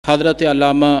हज़रत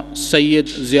अल्लामा सैयद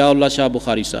ज़ियाउल्लाह शाह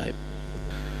बुखारी साहिब।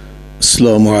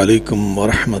 अस्सलामु अलैकुम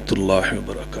वरहमतुल्लाहि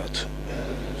वबरकातुहू।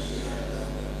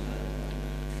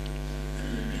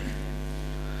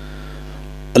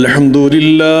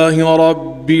 अल्हम्दुलिल्लाहि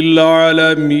रब्बिल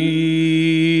आलमीन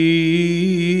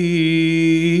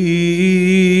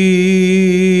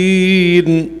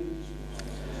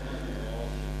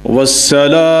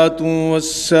वस्सलातु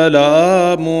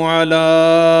वस्सलामु अला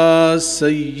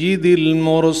सय्यिदिल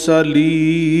मुरसलीन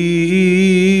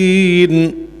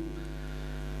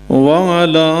व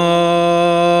अला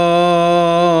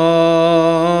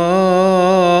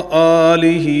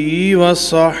आलिहि व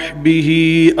सहबिहि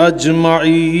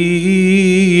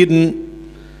अजमईन।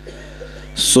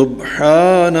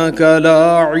 सुब्हानक ला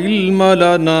इल्म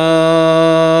लना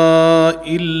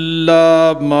इल्ला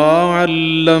मा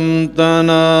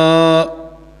अल्लमतना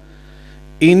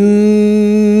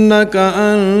इन्नक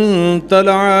अंतल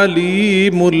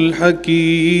अलीमुल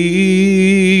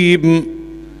हकीम।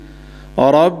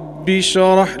 रब्बि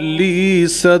शरह ली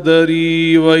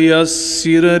सदरी व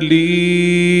यस्सिर ली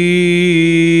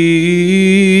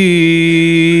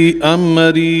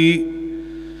अमरी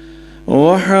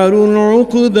वहलुल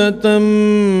उक़दतम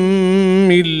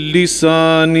मिन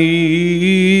लिसानी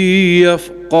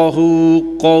यफ़क़हू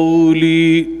क़ौली।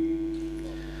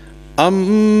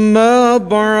 अम्मा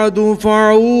बअदु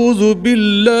फ़अऊज़ु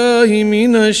बिल्लाहि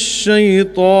मिनश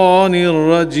शैतानिर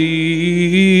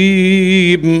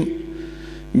रजीम।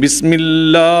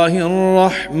 बिस्मिल्लाहिर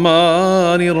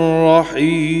रहमानिर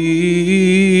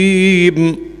रहीम।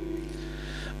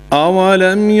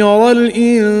 अवलम यरल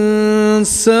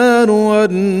इंसानु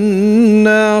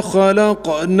अन्ना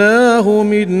खलक़नाहु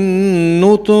मिन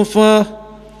नुतफ़ह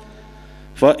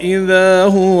फ़इज़ा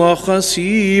हुवा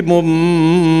ख़सीमुम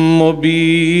मुबीन।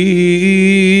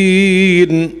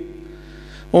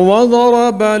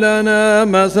 वज़रब लना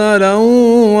मसलन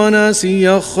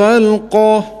वनसिया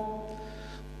ख़ल्क़ह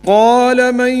क़ाल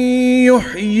मन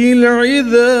युह्यिल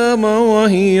इज़ाम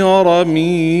वहिय रमीम।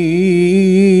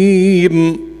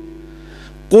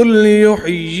 क़ुल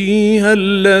युह्यीहा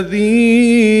अल्लज़ी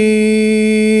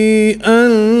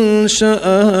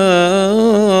अंशअहा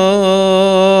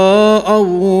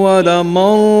अव्वल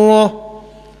मर्रह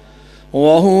व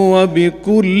हुवा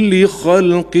बिकुल्लि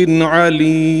ख़ल्क़िन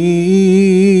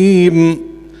अलीम।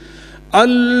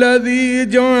 अल्लज़ी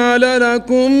जअल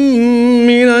लकुम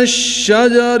मिनश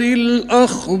शजरिल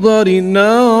अख़ज़रि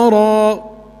नारा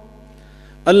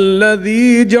अल्लज़ी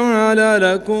जअल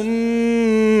लकुम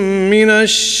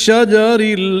मिनश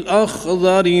शजरिल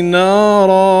अख़ज़रि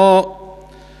नारा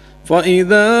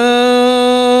फ़इज़ा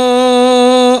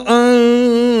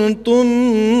अंतुम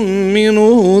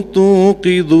मिन्हु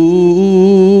तूक़िदून।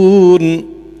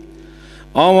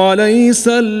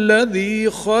 अवलैसल्लज़ी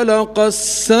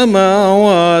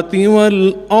ख़लक़स्समावाति वल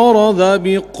अर्ज़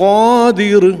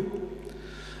बिक़ादिर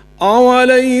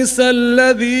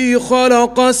अवलैसल्लज़ी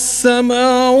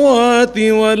ख़लक़स्समावाति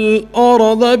वल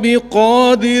अर्ज़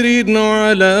बिक़ादिरिन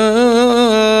अला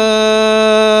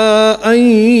अन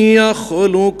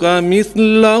यख़्लुक़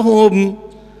मिस्लहुम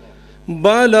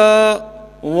बला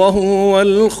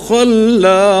वहुवल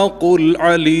ख़ल्लाक़ुल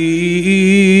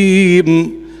अलीम।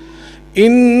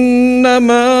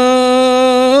 इन्नमा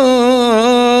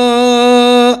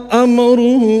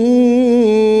अमरुहु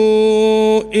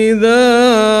इज़ा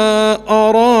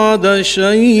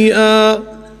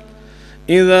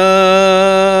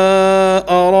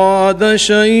अराद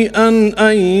शैअन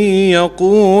अन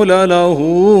यक़ूल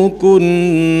लहू कुन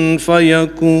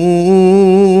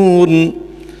फ़यकून।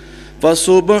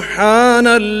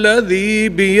 फ़सुब्हानल्लज़ी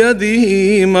बियदिही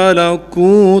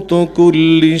मलकूतु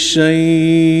कुल्लि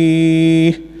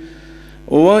शैइन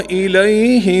व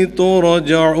इलैहि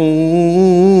तुरजऊन।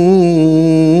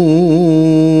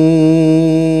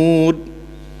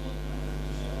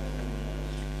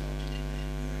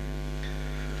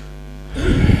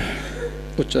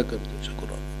 ऊँचा कर दो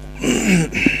कुरान।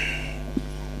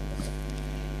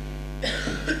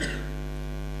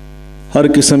 हर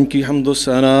किस्म की हम्द व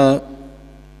सना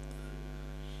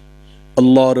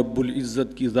अल्लाह रब्बुल इज़्ज़त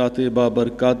की ज़ात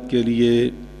बाबरकात के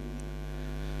लिए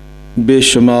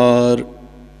बेशुमार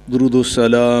दुरूद व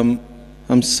सलाम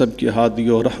हम सब के हादी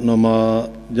और रहनुमा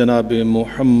जनाब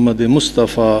मोहम्मद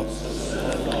मुस्तफ़ा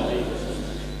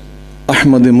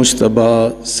अहमद मुज्तबा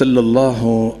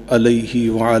सल्लल्लाहु अलैहि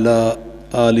व अला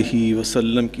आलिहि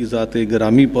वसल्लम की ज़ात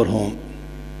गिरामी पर हों।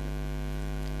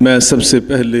 मैं सबसे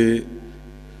पहले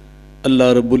अल्लाह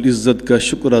रब्बुल इज़्ज़त का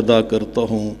शुक्र अदा करता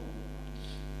हूँ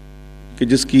कि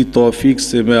जिसकी तौफ़ीक़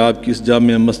से मैं आपकी इस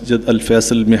जामिया मस्जिद अल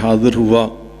फैसल में हाज़िर हुआ।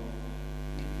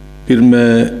 फिर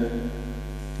मैं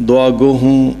दुआ गो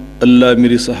हूँ اللہ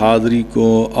میری اس حاضری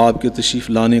کو آپ کے تشریف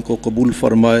لانے کو قبول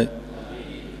فرمائے۔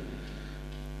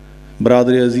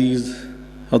 برادر عزیز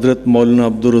حضرت مولانا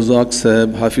عبدالرزاق صاحب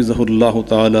حافظہ اللہ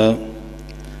تعالی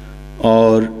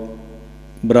اور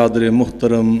برادر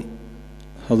محترم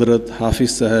حضرت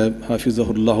حافظ صاحب حافظہ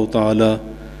اللہ تعالی،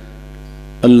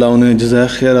 اللہ انہیں جزائے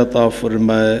خیر عطا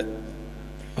فرمائے۔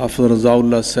 حافظ رضا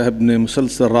اللہ صاحب نے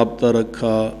مسلسل رابطہ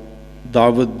رکھا،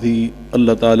 دعوت دی،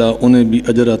 اللہ تعالیٰ انہیں بھی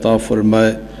اجر عطا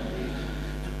فرمائے۔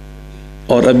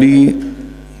 اور ابھی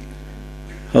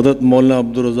حضرت مولانا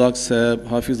عبدالرزاق صاحب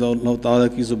حافظ اللہ تعالیٰ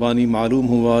کی زبانی معلوم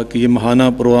ہوا کہ یہ ماہانہ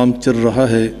پروگرام چل رہا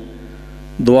ہے۔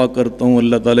 دعا کرتا ہوں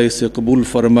اللہ تعالیٰ اسے قبول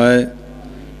فرمائے،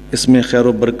 اس میں خیر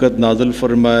و برکت نازل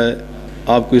فرمائے،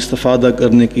 آپ کو استفادہ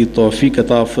کرنے کی توفیق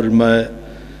عطا فرمائے۔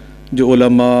 جو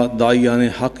علماء داعیان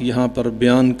حق یہاں پر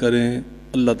بیان کریں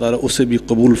اللہ تعالیٰ اسے بھی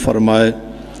قبول فرمائے۔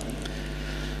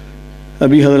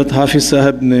 ابھی حضرت حافظ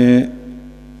صاحب نے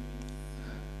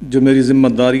جو میری ذمہ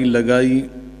داری لگائی،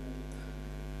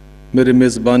 میرے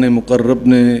میزبان مقرب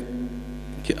نے،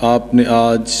 کہ آپ نے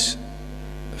آج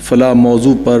فلاں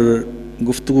موضوع پر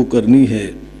گفتگو کرنی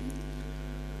ہے،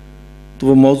 تو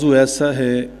وہ موضوع ایسا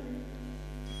ہے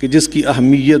کہ جس کی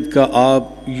اہمیت کا آپ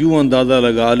یوں اندازہ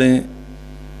لگا لیں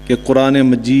کہ قرآن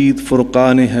مجید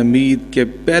فرقان حمید کے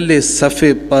پہلے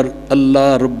صفحے پر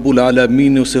اللہ رب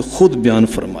العالمین نے اسے خود بیان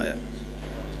فرمایا۔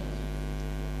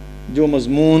 جو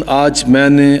مضمون آج میں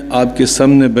نے آپ کے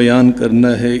سامنے بیان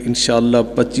کرنا ہے انشاءاللہ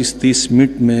 25-30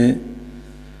 منٹ میں،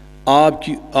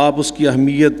 آپ اس کی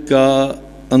اہمیت کا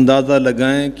اندازہ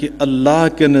لگائیں کہ اللہ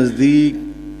کے نزدیک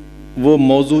وہ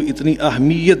موضوع اتنی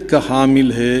اہمیت کا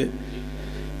حامل ہے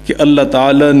کہ اللہ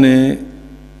تعالیٰ نے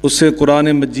اسے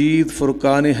قرآن مجید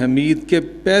فرقان حمید کے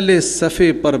پہلے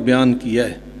صفحے پر بیان کیا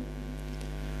ہے۔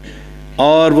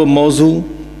 اور وہ موضوع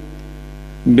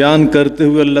بیان کرتے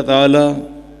ہوئے اللہ تعالیٰ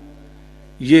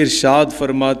یہ ارشاد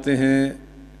فرماتے ہیں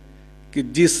کہ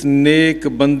جس نیک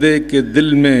بندے کے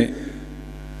دل میں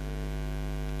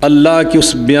اللہ کی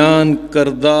اس بیان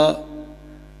کردہ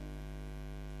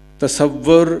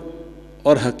تصور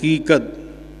اور حقیقت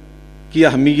کی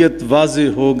اہمیت واضح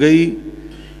ہو گئی،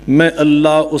 میں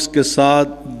اللہ اس کے ساتھ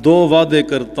 2 وعدے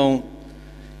کرتا ہوں۔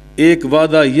 ایک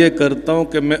وعدہ یہ کرتا ہوں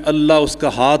کہ میں اللہ اس کا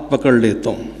ہاتھ پکڑ لیتا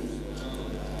ہوں،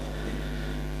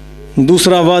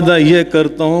 دوسرا وعدہ یہ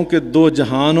کرتا ہوں کہ 2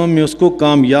 جہانوں میں اس کو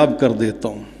کامیاب کر دیتا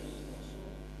ہوں۔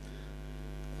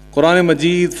 قرآن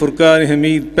مجید فرقان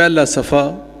حمید پہلا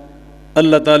صفحہ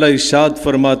اللہ تعالیٰ ارشاد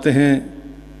فرماتے ہیں،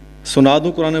 سنا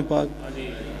دوں قرآن پاک؟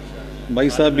 بھائی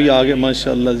صاحب بھی آگے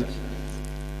ماشاءاللہ جی،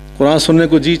 قرآن سننے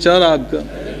کو جی چاہ رہا آپ کا؟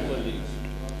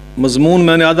 مضمون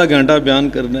میں نے آدھا گھنٹہ بیان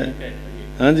کرنا ہے،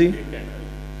 ہاں جی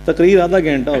تقریر آدھا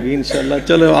گھنٹہ ہوگی انشاءاللہ۔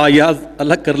 چلو آیات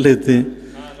الگ کر لیتے ہیں،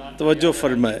 توجہ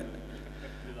فرمائے۔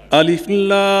 الف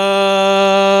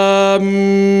لام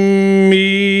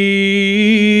میم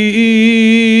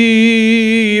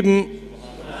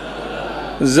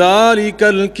ذالک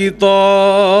الکتاب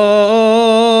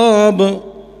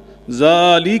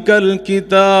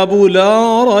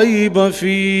لا ریب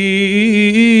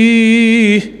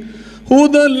فیہ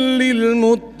ہدی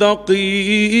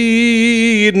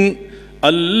للمتقین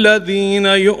الذین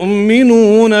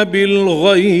یؤمنون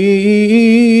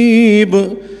بالغیب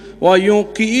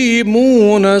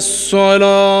وَيُقِيمُونَ الصَّلَاةَ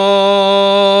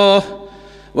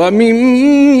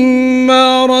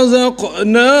وَمِمَّا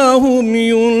رَزَقْنَاهُمْ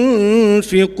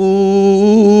يُنْفِقُونَ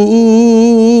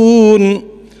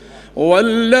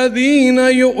وَالَّذِينَ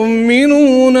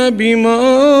يُؤْمِنُونَ بِمَا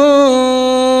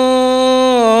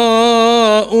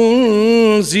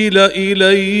أُنْزِلَ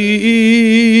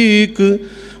إِلَيْكَ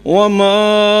وَمَا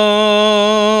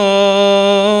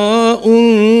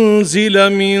أُنْزِلَ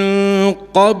مِنْ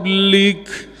قَبْلِكَ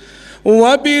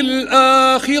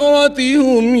وَبِالْآخِرَةِ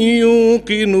هُمْ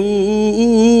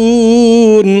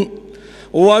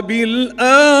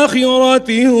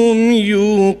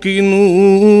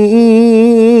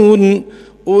يُوقِنُونَ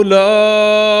أُولَئِكَ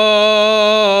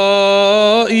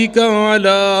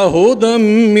عَلَى هُدًى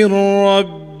مِّن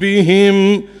رَّبِّهِمْ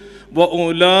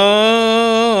وَأُولَئِكَ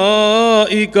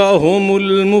هُمُ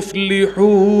الْمُفْلِحُونَ۔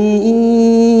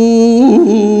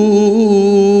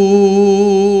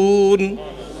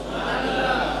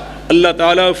 اللہ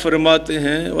تعالیٰ فرماتے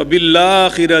ہیں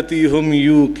وَبِالْآخِرَةِ هُمْ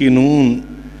يُوقِنُونَ،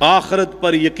 آخرت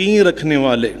پر یقین رکھنے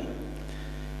والے،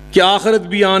 کہ آخرت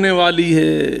بھی آنے والی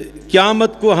ہے،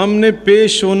 قیامت کو ہم نے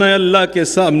پیش ہونا ہے اللہ کے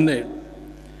سامنے۔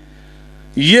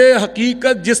 یہ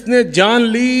حقیقت جس نے جان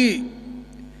لی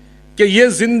کہ یہ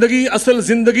زندگی اصل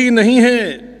زندگی نہیں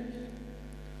ہے،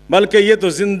 بلکہ یہ تو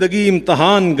زندگی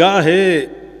امتحان گاہ ہے۔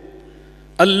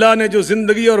 اللہ نے جو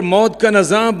زندگی اور موت کا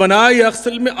نظام بنایا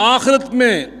اصل میں آخرت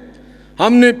میں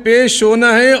ہم نے پیش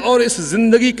ہونا ہے اور اس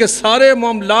زندگی کے سارے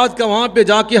معاملات کا وہاں پہ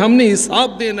جا کے ہم نے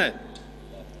حساب دینا ہے،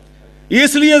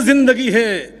 اس لیے زندگی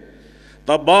ہے۔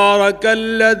 تبارک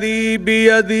الذی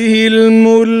بیدہ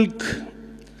الملک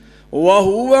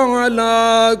وہو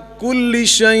علی کل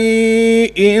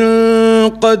شیء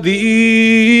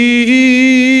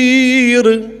قدیر۔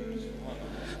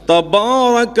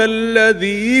 تبارک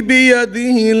الذی بیدہ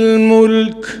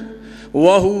الملک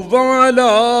وہو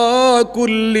علی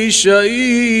کل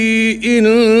شیء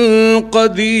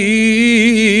قدیر۔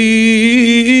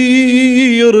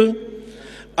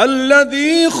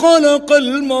 الذي خلق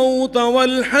الموت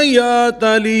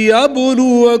والحياة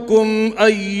ليبلوكم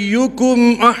أيكم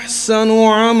أحسن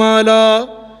عملا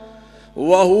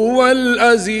وهو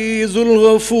العزيز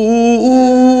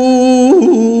الغفور۔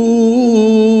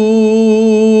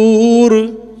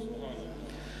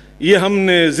 یہ ہم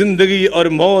نے زندگی اور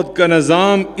موت کا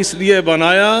نظام اس لیے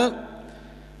بنایا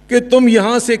کہ تم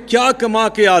یہاں سے کیا کما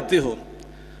کے آتے ہو،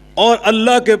 اور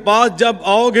اللہ کے پاس جب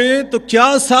آؤ گے تو کیا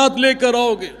ساتھ لے کر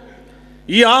آؤ گے۔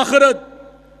 یہ آخرت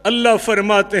اللہ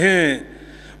فرماتے ہیں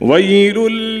وَيْلٌ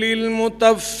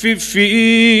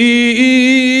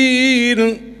لِّلْمُطَفِّفِينَ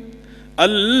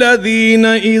الَّذِينَ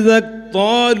إِذَا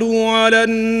اكْتَالُوا عَلَى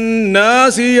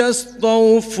النَّاسِ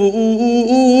يَسْتَوْفُونَ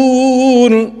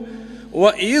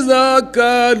وَإِذَا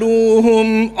كَالُوهُمْ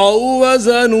أَوْ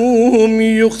وَزَنُوهُمْ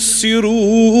يُخْسِرُونَ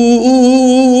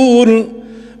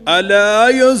ألا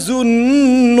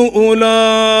يظن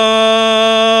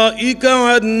أولئك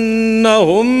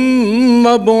أنهم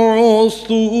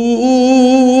مبعوثون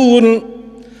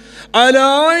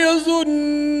ألا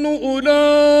يظن أولئك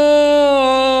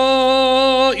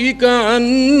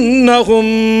أنهم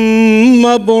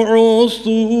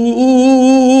مبعوثون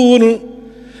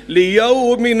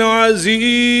ليوم عظيم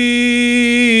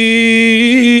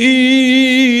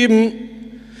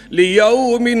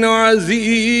ليوم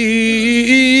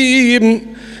عظيم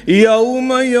يوم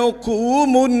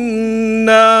يقوم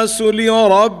الناس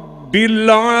لرب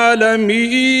العالمين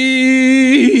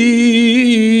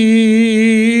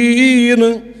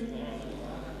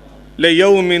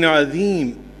ليوم عظيم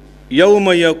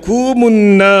يوم يقوم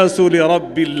الناس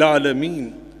لرب العالمين۔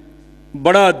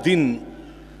 بڑا دن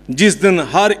جس دن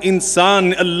ہر انسان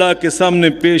نے اللہ کے سامنے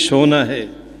پیش ہونا ہے،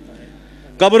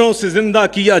 قبروں سے زندہ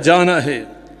کیا جانا ہے۔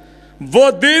 وہ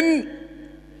دن،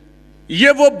 یہ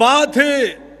وہ بات ہے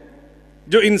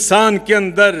جو انسان کے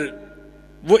اندر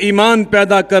وہ ایمان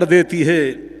پیدا کر دیتی ہے،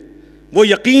 وہ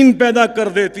یقین پیدا کر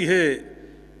دیتی ہے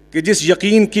کہ جس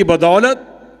یقین کی بدولت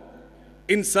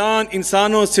انسان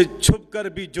انسانوں سے چھپ کر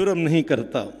بھی جرم نہیں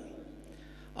کرتا۔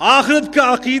 آخرت کا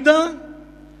عقیدہ،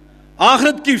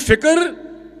 آخرت کی فکر،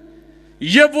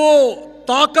 یہ وہ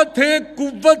طاقت ہے،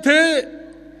 قوت ہے،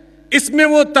 اس میں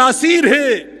وہ تاثیر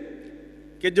ہے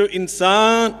کہ جو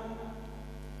انسان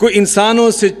کو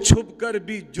انسانوں سے چھپ کر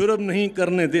بھی جرم نہیں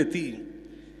کرنے دیتی،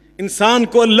 انسان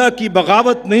کو اللہ کی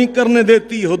بغاوت نہیں کرنے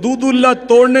دیتی، حدود اللہ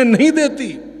توڑنے نہیں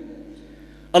دیتی۔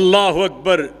 اللہ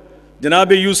اکبر۔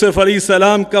 جناب یوسف علیہ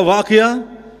السلام کا واقعہ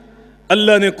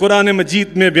اللہ نے قرآن مجید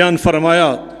میں بیان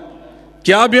فرمایا۔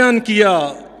 کیا بیان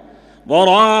کیا؟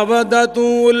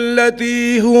 وراودته التي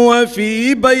هو في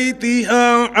بيتها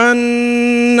عن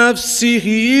نفسه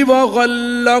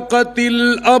وغلقت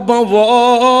الأبواب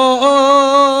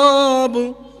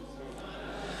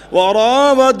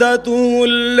وراودته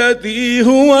التي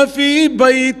هو في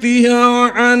بيتها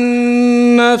عن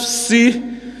نفسه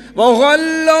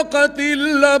وغلقت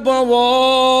الأبواب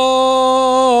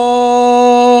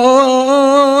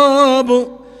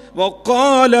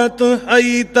وقالت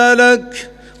هيت لك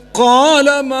قال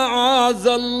معاذ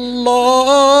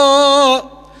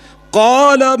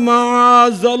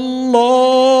الله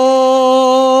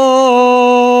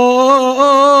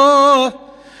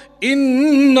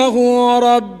إنه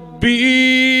ربي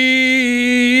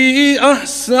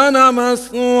أحسن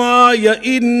مثواي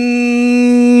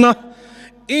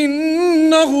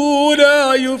إنه لا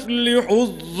يفلح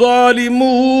الظالمون۔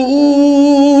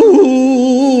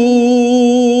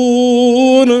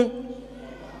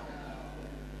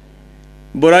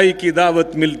 برائی کی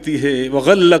دعوت ملتی ہے،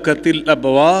 وغلقت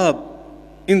الابواب،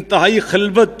 انتہائی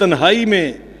خلوت تنہائی میں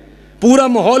پورا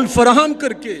ماحول فراہم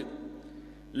کر کے،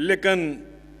 لیکن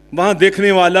وہاں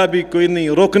دیکھنے والا بھی کوئی نہیں،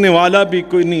 روکنے والا بھی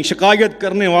کوئی نہیں، شکایت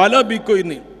کرنے والا بھی کوئی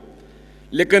نہیں۔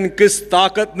 لیکن کس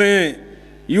طاقت نے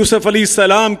یوسف علیہ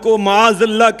السلام کو معاذ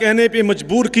اللہ کہنے پہ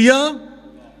مجبور کیا؟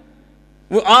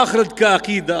 وہ آخرت کا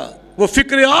عقیدہ، وہ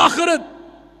فکر آخرت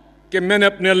کہ میں نے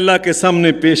اپنے اللہ کے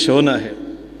سامنے پیش ہونا ہے،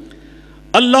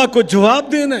 اللہ کو جواب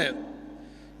دینا ہے۔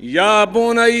 یا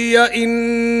بنی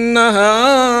انہا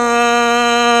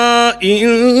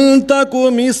إن تك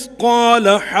مثقال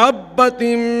حبة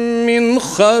من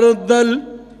خردل.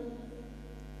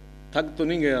 تھک تو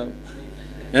نہیں گیا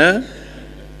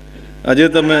اجے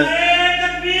تو میں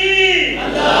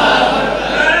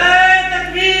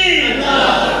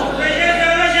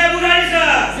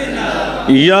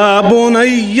یا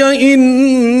بنی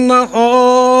انہا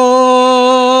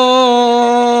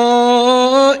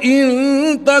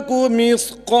ان تک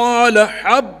مثقال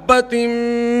حبۃ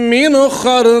من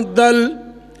خردل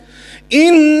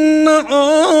انہا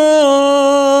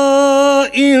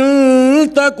ان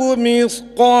تک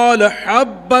مثقال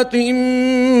حبۃ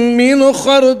من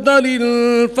خردل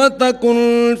فتکن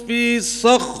فی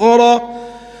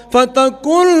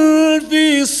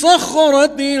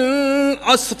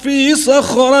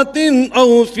صخرة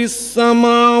أو في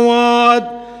السماوات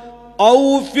أو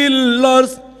في الأرض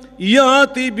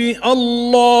يأت بها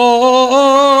الله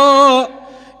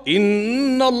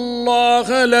إن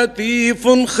الله لطيف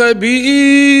خبير.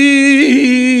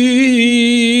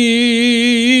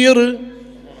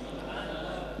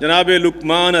 جناب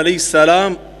لقمان علیہ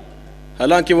السلام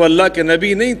حالانکہ وہ اللہ کے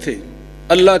نبی نہیں تھے،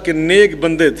 اللہ کے نیک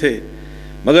بندے تھے،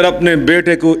 مگر اپنے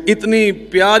بیٹے کو اتنی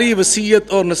پیاری وصیت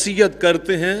اور نصیحت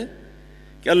کرتے ہیں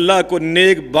کہ اللہ کو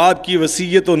نیک باپ کی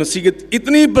وصیت اور نصیحت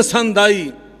اتنی پسند آئی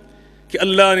کہ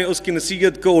اللہ نے اس کی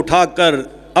نصیحت کو اٹھا کر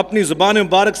اپنی زبان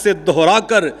مبارک سے دہرا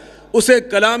کر اسے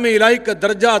کلام الہی کا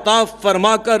درجہ عطا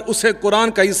فرما کر اسے قرآن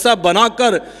کا حصہ بنا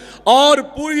کر اور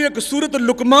پوری ایک سورۃ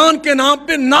لقمان کے نام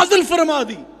پہ نازل فرما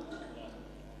دی.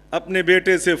 اپنے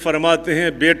بیٹے سے فرماتے ہیں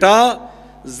بیٹا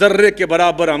ذرے کے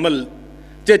برابر عمل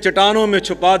چاہے چٹانوں میں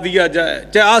چھپا دیا جائے،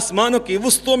 چاہے آسمانوں کی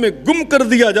وسطوں میں گم کر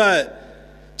دیا جائے،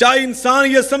 چاہے انسان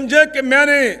یہ سمجھے کہ میں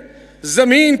نے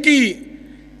زمین کی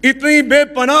اتنی بے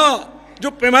پناہ جو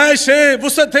پیمائش ہے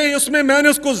وسعت ہے اس میں نے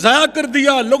اس کو ضائع کر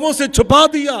دیا، لوگوں سے چھپا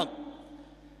دیا.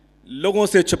 لوگوں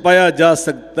سے چھپایا جا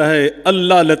سکتا ہے،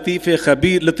 اللہ لطیف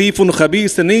خبیر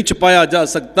سے نہیں چھپایا جا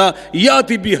سکتا.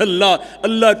 یاتی بھی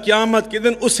اللہ قیامت کے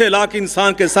دن اسے لا کے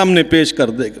انسان کے سامنے پیش کر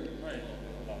دے گا.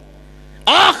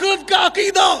 آخرت کا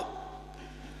عقیدہ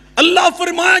اللہ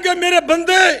فرمائے گا میرے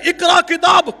بندے اقرا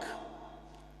کتابک،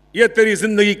 یہ تیری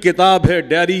زندگی کتاب ہے،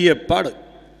 ڈائری ہے، پڑھ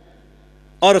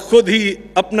اور خود ہی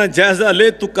اپنا جائزہ لے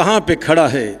تو کہاں پہ کھڑا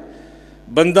ہے.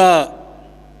 بندہ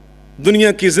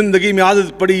دنیا کی زندگی میں عادت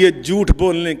پڑی ہے جھوٹ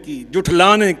بولنے کی،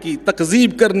 جھٹلانے کی،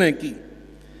 تکذیب کرنے کی.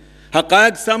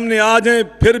 حقائق سامنے آ جائیں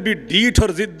پھر بھی ڈھیٹ اور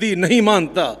ضدی نہیں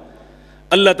مانتا.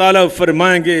 اللہ تعالیٰ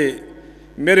فرمائیں گے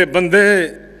میرے بندے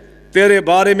تیرے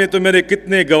بارے میں تو میرے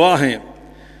کتنے گواہ ہیں.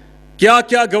 کیا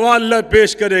کیا گواہ اللہ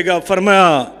پیش کرے گا؟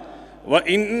 فرمایا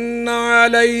وَإِنَّ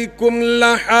عَلَيْكُمْ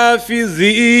لَحَافِظِينَ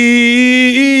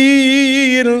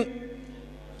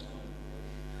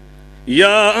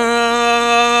يَا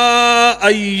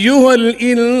أَيُّهَا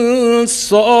الْإِنسَانُ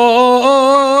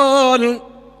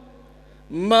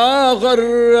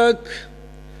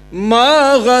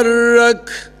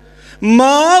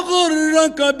مَا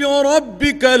غرك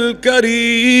بربك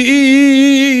الكريم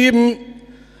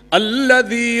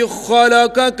الذي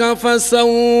خلقك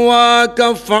فسواك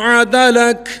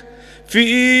فعدلك في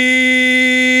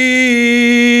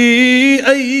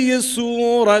أي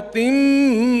صورة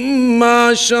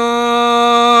ما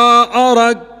شاء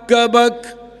ركبك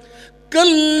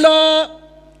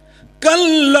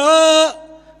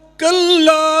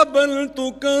كلا بل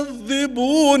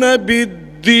تكذبون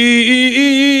بالدين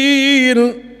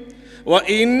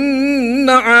وَإِنَّ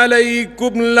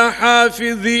عَلَيْكُمْ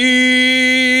لَحَافِظِينَ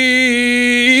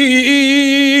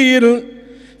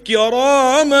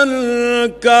كِرَامًا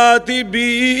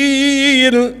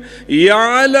كَاتِبِينَ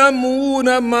يَعْلَمُونَ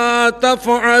مَا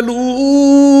تَفْعَلُونَ.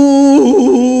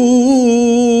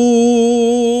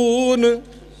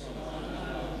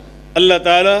 اللہ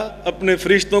تعالیٰ اپنے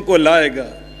فرشتوں کو لائے گا،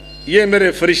 یہ میرے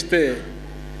فرشتے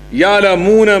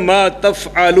یعلمون ما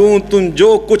تفعلون، تم جو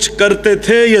کچھ کرتے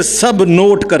تھے یہ سب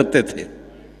نوٹ کرتے تھے.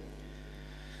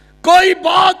 کوئی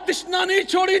بات تشنا نہیں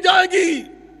چھوڑی جائے گی.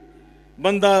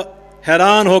 بندہ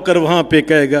حیران ہو کر وہاں پہ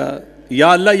کہے گا یا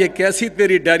اللہ یہ کیسی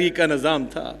تیری ڈائری کا نظام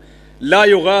تھا، لا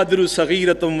یغادر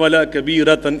صغیرۃ ولا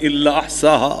کبیرۃ الا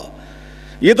احصاها.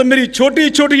 یہ تو میری چھوٹی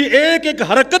چھوٹی ایک ایک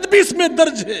حرکت بھی اس میں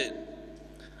درج ہے.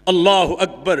 اللہ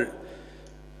اکبر.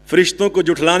 فرشتوں کو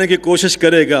جھٹلانے کی کوشش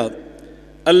کرے گا،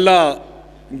 اللہ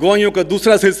گوائیوں کا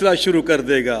دوسرا سلسلہ شروع کر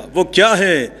دے گا. وہ کیا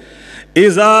ہے؟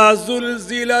 اذا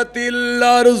زلزلت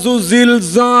الارض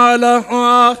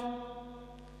زلزالها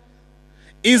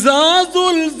اذا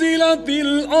زلزلت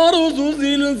الارض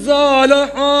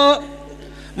زلزالها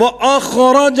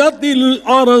واخرجت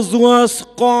الارض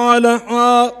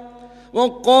اثقالها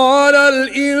وقال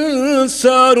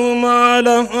الانسان ما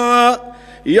لها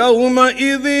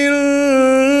یومئذ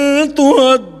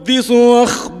تحدث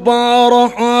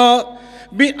اخبارها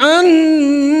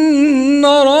بأن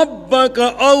ربك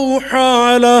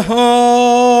اوحى لها.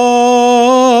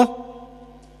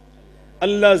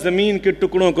 اللہ زمین کے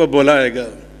ٹکڑوں کو بلائے گا،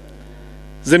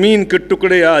 زمین کے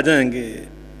ٹکڑے آ جائیں گے،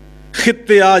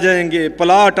 خطے آ جائیں گے،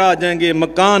 پلاٹ آ جائیں گے،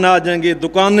 مکان آ جائیں گے،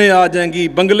 دکانیں آ جائیں گی،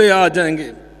 بنگلے آ جائیں گے،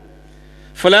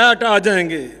 فلیٹ آ جائیں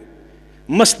گے،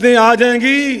 مسجدیں آ جائیں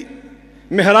گی،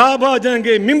 محراب آ جائیں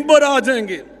گے، ممبر آ جائیں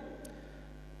گے،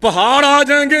 پہاڑ آ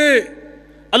جائیں گے.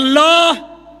 اللہ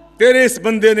تیرے اس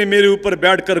بندے نے میرے اوپر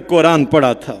بیٹھ کر قرآن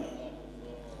پڑھا تھا،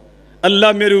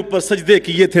 اللہ میرے اوپر سجدے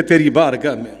کیے تھے تیری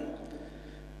بارگاہ میں.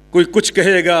 کوئی کچھ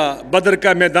کہے گا، بدر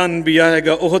کا میدان بھی آئے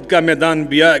گا، احد کا میدان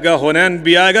بھی آئے گا، حنین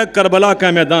بھی آئے گا، کربلا کا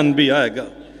میدان بھی آئے گا.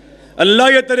 اللہ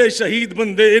یہ تیرے شہید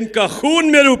بندے، ان کا خون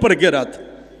میرے اوپر گرا تھا.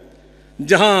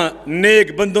 جہاں نیک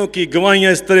بندوں کی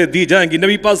گواہیاں اس طرح دی جائیں گی.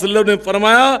 نبی پاک صلی اللہ علیہ وسلم نے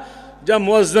فرمایا جب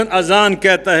مؤذن اذان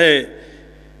کہتا ہے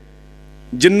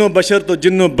جن و بشر تو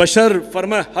جن و بشر،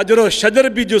 فرمایا حجر و شجر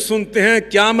بھی جو سنتے ہیں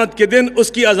قیامت کے دن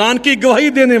اس کی اذان کی گواہی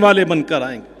دینے والے بن کر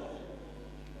آئیں گے.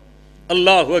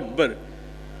 اللہ اکبر.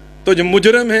 تو جو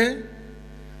مجرم ہیں،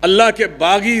 اللہ کے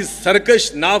باغی، سرکش،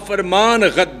 نافرمان،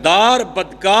 غدار،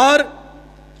 بدکار،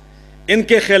 ان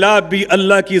کے خلاف بھی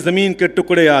اللہ کی زمین کے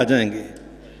ٹکڑے آ جائیں گے.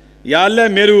 یا اللہ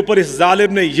میرے اوپر اس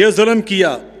ظالم نے یہ ظلم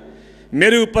کیا،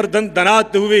 میرے اوپر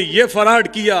دناتے ہوئے یہ فراڈ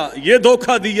کیا، یہ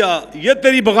دھوکہ دیا، یہ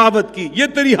تیری بغاوت کی، یہ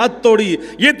تیری حد توڑی،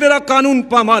 یہ تیرا قانون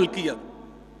پامال کیا.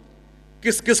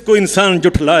 کس کس کو انسان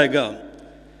جھٹلائے گا؟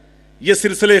 یہ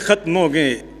سلسلے ختم ہو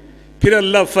گئے. پھر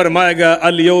اللہ فرمائے گا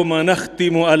الیوم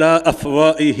نختم علی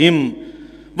افواہہم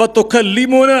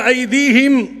وتکلمنا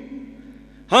ایدیہم.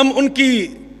 ہم ان کی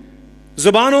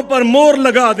زبانوں پر مور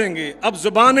لگا دیں گے. اب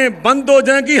زبانیں بند ہو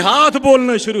جائیں گی، ہاتھ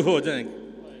بولنا شروع ہو جائیں گے.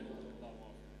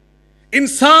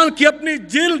 انسان کی اپنی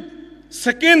جلد،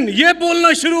 سکن یہ بولنا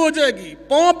شروع ہو جائے گی،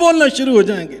 پاؤں بولنا شروع ہو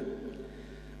جائیں گے.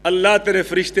 اللہ تیرے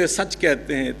فرشتے سچ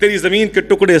کہتے ہیں، تیری زمین کے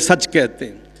ٹکڑے سچ کہتے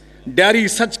ہیں، ڈائری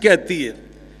سچ کہتی ہے.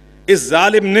 اس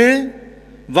ظالم نے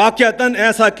واقعتاً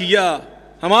ایسا کیا،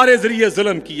 ہمارے ذریعے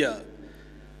ظلم کیا،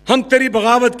 ہم تیری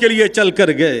بغاوت کے لیے چل کر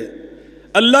گئے.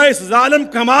 اللہ اس ظالم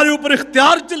کا ہمارے اوپر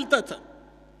اختیار چلتا تھا.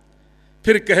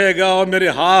 پھر کہے گا اور میرے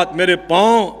ہاتھ، میرے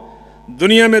پاؤں،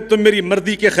 دنیا میں تم میری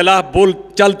مرضی کے خلاف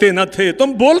چلتے نہ تھے، تم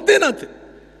بولتے نہ تھے،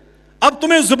 اب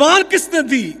تمہیں زبان کس نے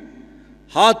دی؟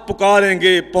 ہاتھ پکاریں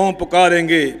گے، پاؤں پکاریں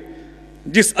گے.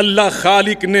 جس اللہ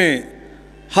خالق نے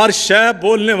ہر شے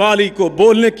بولنے والی کو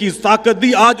بولنے کی طاقت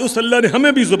دی، آج اس اللہ نے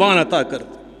ہمیں بھی زبان عطا کر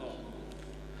دی.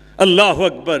 اللہ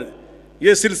اکبر.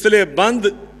 یہ سلسلے بند.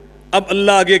 اب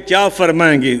اللہ آگے کیا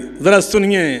فرمائیں گے ذرا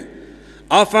سنیے.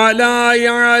 افلا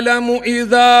يعلم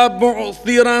اذا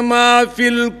بعثر ما في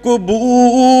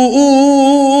القبور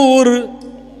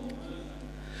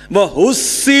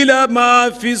وحصل ما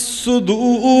في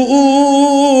الصدور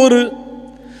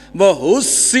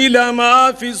وحصل ما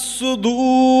في الصدور.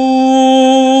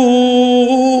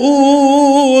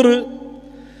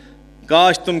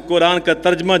 کاش تم قرآن کا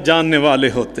ترجمہ جاننے والے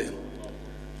ہوتے.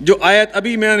 جو آیت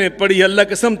ابھی میں نے پڑھی، اللہ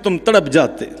قسم تم تڑپ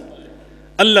جاتے.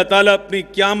 اللہ تعالیٰ اپنی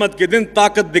قیامت کے دن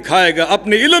طاقت دکھائے گا،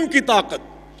 اپنے علم کی طاقت.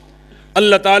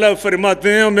 اللہ تعالیٰ فرماتے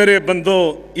ہیں میرے بندو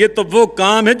یہ تو وہ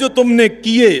کام ہے جو تم نے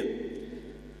کیے.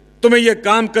 تمہیں یہ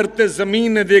کام کرتے زمین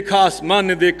نے دیکھا، آسمان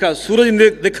نے دیکھا، سورج نے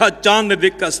دیکھا، چاند نے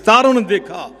دیکھا، ستاروں نے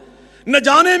دیکھا، نہ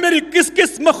جانے میری کس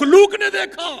کس مخلوق نے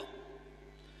دیکھا،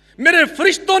 میرے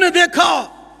فرشتوں نے دیکھا،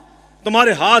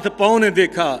 تمہارے ہاتھ پاؤں نے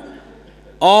دیکھا.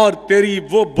 اور تیری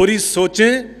وہ بری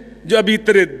سوچیں جو ابھی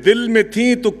تیرے دل میں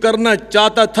تھیں، تو کرنا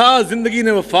چاہتا تھا، زندگی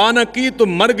نے وفا نہ کی تو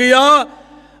مر گیا،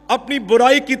 اپنی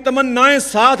برائی کی تمنائیں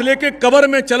ساتھ لے کے قبر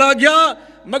میں چلا گیا،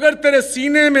 مگر تیرے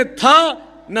سینے میں تھا.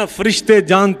 نہ فرشتے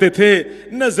جانتے تھے،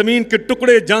 نہ زمین کے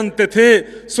ٹکڑے جانتے تھے،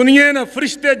 سنیے نہ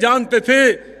فرشتے جانتے تھے،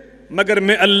 مگر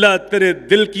میں اللہ تیرے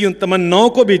دل کی ان تمناؤں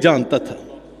کو بھی جانتا تھا.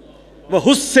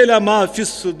 وَحُصِّلَ مَا فِي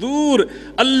الصُّدُورِ.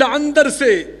 اللہ اندر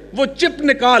سے وہ چپ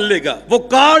نکال لے گا، وہ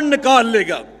کارڈ نکال لے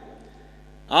گا.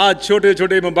 آج چھوٹے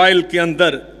چھوٹے موبائل کے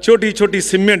اندر چھوٹی چھوٹی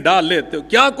سمیں ڈال لیتے ہو،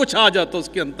 کیا کچھ آ جاتا اس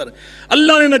کے اندر.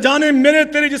 اللہ نے نہ جانے میرے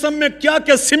تیرے جسم میں کیا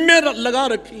کیا سمیں لگا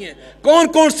رکھی ہیں، کون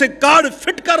کون سے کارڈ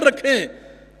فٹ کر رکھے ہیں.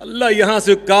 اللہ یہاں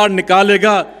سے کارڈ نکالے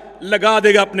گا، لگا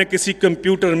دے گا اپنے کسی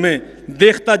کمپیوٹر میں.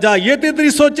 دیکھتا جا، یہ تیری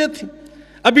سوچیں تھیں،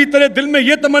 ابھی تیرے دل میں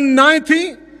یہ تمنائیں تھیں،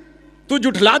 تو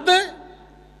جھٹلاتا ہے.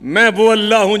 میں وہ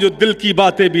اللہ ہوں جو دل کی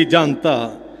باتیں بھی جانتا.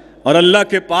 اور اللہ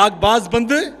کے پاک باز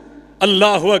بندے.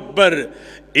 اللہ اکبر.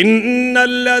 ان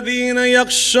الذين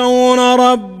يخشون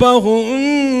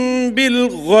ربهم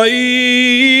بالغيب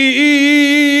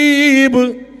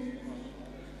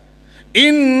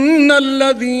ان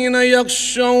الذین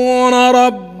یخشون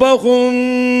ربهم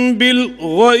بالغیب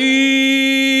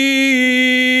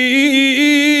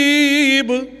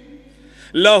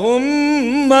لهم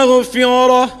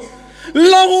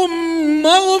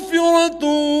مغفرة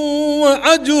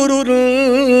وأجر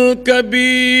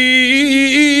كبير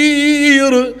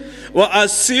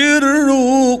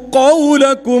وأسروا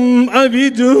قولكم أو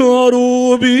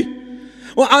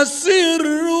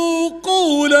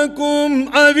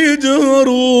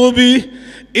اجهروا به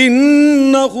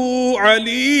إنه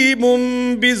عليم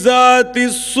بذات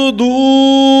الصدور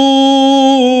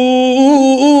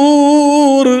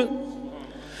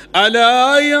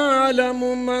ألا يعلم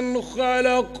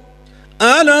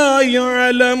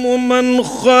من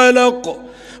خلق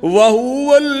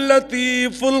وهو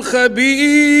اللطيف الخبير.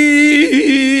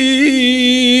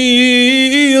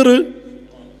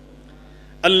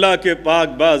 اللہ کے پاک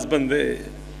باز بندے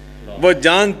وہ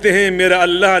جانتے ہیں میرا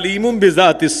اللہ علیم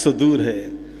بذات الصدور ہے،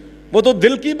 وہ تو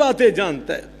دل کی باتیں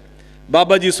جانتا ہے.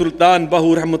 بابا جی سلطان بہو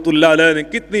رحمۃ اللہ علیہ نے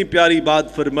کتنی پیاری بات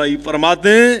فرمائی. فرماتے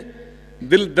ہیں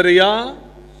دل دریا،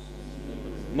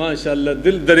 ماشاءاللہ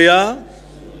دل دریا.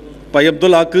 بھائی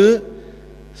عبدالحق،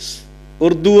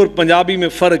 اردو اور پنجابی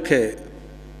میں فرق ہے.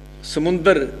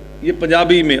 سمندر یہ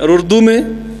پنجابی میں اور اردو میں،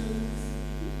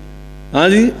 ہاں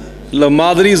جی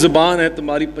مادری زبان ہے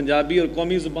تمہاری پنجابی اور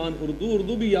قومی زبان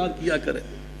اردو بھی یاد کیا کرے.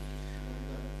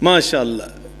 ماشاءاللہ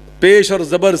پیش اور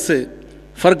زبر سے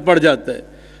فرق پڑ جاتا ہے.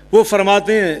 وہ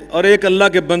فرماتے ہیں اور ایک اللہ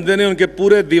کے بندے نے ان کے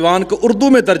پورے دیوان کو اردو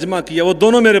میں ترجمہ کیا. وہ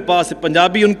دونوں میرے پاس ہے،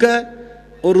 پنجابی ان کا ہے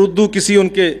اور اردو کسی ان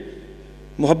کے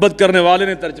محبت کرنے والے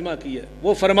نے ترجمہ کیا.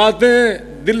 وہ فرماتے ہیں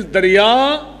دل دریا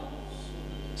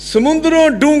سمندروں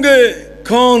ڈونگے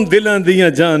کون دلاں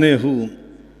دیاں جانے ہوں.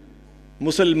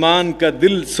 مسلمان کا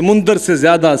دل سمندر سے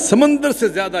زیادہ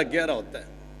گہرا ہوتا ہے.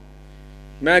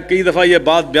 میں کئی دفعہ یہ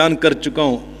بات بیان کر چکا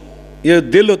ہوں. یہ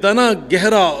دل ہوتا ہے نا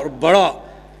گہرا اور بڑا،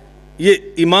 یہ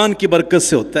ایمان کی برکت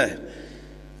سے ہوتا ہے،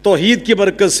 توحید کی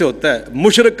برکت سے ہوتا ہے.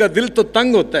 مشرک کا دل تو تنگ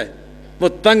ہوتا ہے، وہ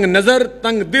تنگ نظر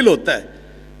تنگ دل ہوتا ہے.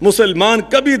 مسلمان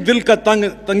کبھی دل کا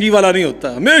تنگی والا نہیں ہوتا،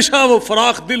 ہمیشہ وہ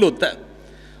فراخ دل ہوتا ہے،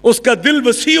 اس کا دل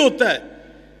وسیع ہوتا ہے.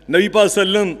 نبی پاک صلی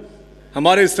اللہ علیہ وسلم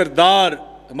ہمارے سردار،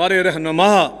 ہمارے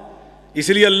رہنما، اس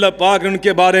لیے اللہ پاک نے ان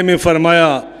کے بارے میں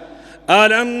فرمایا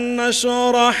أَلَمْ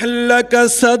نَشْرَحْ لَكَ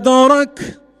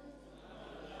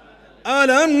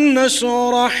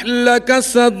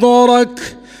صَدْرَكَ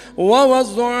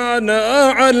وَوَضَعْنَا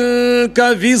عَنْكَ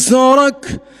وِزْرَكَ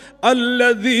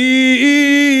الَّذِي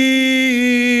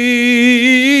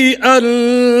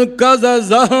أَنْقَضَ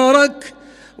ظَهْرَكَ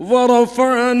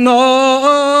وَرَفَعْنَا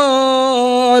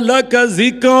لَكَ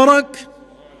ذِكْرَكَ.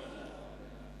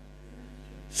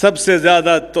 سب سے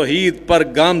زیادہ توحید پر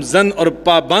گامزن اور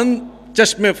پابند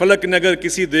چشم فلک نے اگر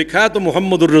کسی دیکھا تو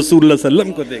محمد الرسول اللہ صلی اللہ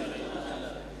علیہ وسلم کو دیکھا.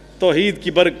 توحید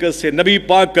کی برکت سے نبی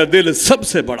پاک کا دل سب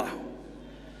سے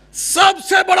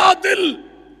بڑا دل.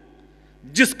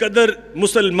 جس قدر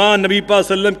مسلمان نبی پاک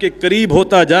صلی اللہ علیہ وسلم کے قریب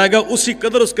ہوتا جائے گا اسی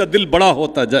قدر اس کا دل بڑا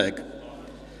ہوتا جائے گا.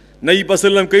 نبی پاک صلی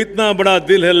اللہ علیہ وسلم کا اتنا بڑا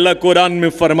دل ہے، اللہ قرآن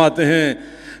میں فرماتے ہیں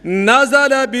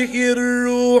نزل به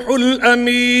الروح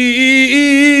الامین،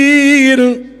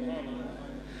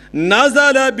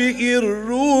 نزل به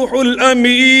الروح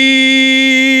الامین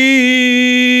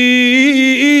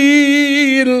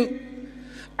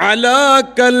على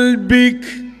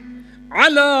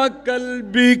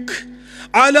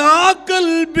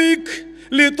قلبك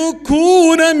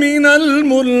لتكون من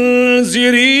المنذرین.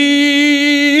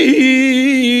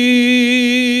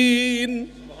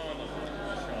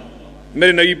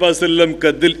 میرے نبی پاک صلی اللہ علیہ وسلم کا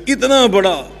دل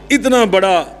اتنا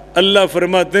بڑا اللہ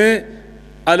فرماتے ہیں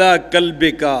علی قلب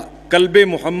کا، قلب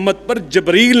محمد پر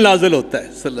جبریل نازل ہوتا ہے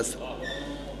صلی اللہ علیہ وسلم.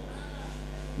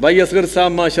 بھائی اصغر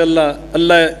صاحب ماشاءاللہ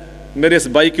اللہ میرے اس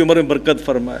بھائی کی عمر میں برکت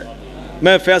فرمائے.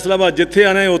 میں فیصلہ آباد جتھے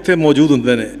آنے اتھے موجود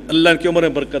ہوندے نے، اللہ ان کی عمر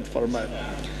میں برکت فرمائے.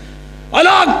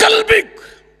 علی قلبک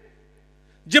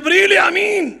جبریل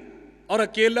امین، اور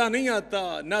اکیلا نہیں آتا.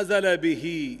 نازل بہ،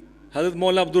 حضرت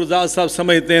مولانا عبدالرزاق صاحب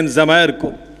سمجھتے ہیں ضمائر کو،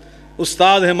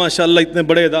 استاد ہیں ماشاءاللہ اتنے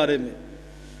بڑے ادارے میں،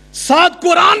 ساتھ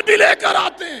قرآن بھی لے کر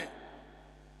آتے ہیں.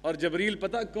 اور جبریل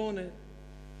پتہ کون ہے؟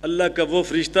 اللہ کا وہ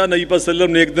فرشتہ. نبی صلی اللہ علیہ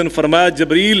وسلم نے ایک دن فرمایا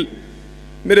جبریل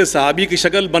میرے صحابی کی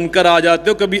شکل بن کر آ جاتے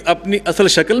ہو، کبھی اپنی اصل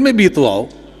شکل میں بھی تو آؤ،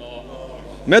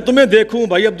 میں تمہیں دیکھوں.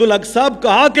 بھائی عبدالحق صاحب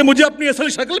کہا کہ مجھے اپنی اصل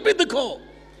شکل بھی دکھو.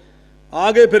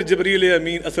 آگے پھر جبریل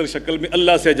امین اصل شکل میں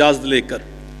اللہ سے اجازت لے کر.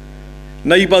 نبی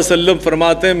صلی اللہ علیہ وسلم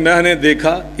فرماتے ہیں میں نے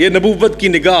دیکھا، یہ نبوت کی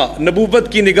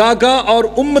نگاہ کا اور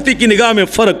امتی کی نگاہ میں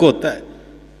فرق ہوتا ہے.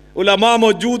 علماء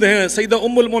موجود ہیں، سیدہ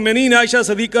ام المومنین عائشہ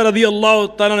صدیقہ رضی اللہ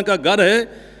تعالیٰ کا گھر ہے.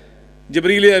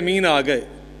 جبریل امین آ گئے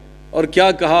اور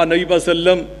کیا کہا؟ نبی صلی اللہ علیہ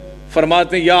وسلم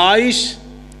فرماتے ہیں یا عائش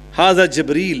ھذا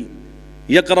جبریل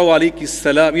یقرأ علیک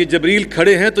السلام، یہ جبریل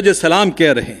کھڑے ہیں تجھے سلام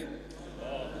کہہ رہے ہیں۔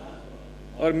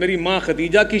 اور میری ماں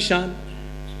خدیجہ کی شان،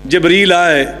 جبریل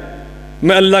آئے،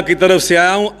 میں اللہ کی طرف سے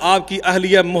آیا ہوں، آپ کی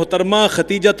اہلیہ محترمہ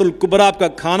خدیجۃ الکبریٰ آپ کا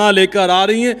کھانا لے کر آ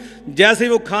رہی ہیں، جیسے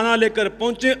وہ کھانا لے کر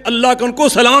پہنچے اللہ کا ان کو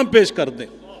سلام پیش کر دیں۔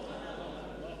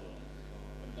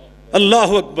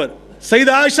 اللہ اکبر۔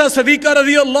 سیدہ عائشہ صدیقہ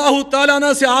رضی اللہ تعالیٰ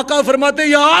عنہ سے آقا فرماتے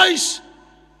یا عائش،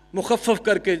 مخفف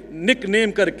کر کے، نک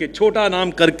نیم کر کے، چھوٹا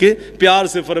نام کر کے پیار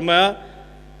سے فرمایا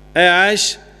اے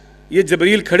عائش یہ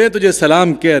جبریل کھڑے تجھے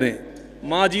سلام کہہ رہے ہیں۔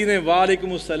 ماں جی نے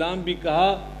وعلیکم السلام بھی کہا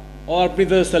اور اپنی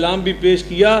طرف سلام بھی پیش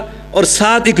کیا، اور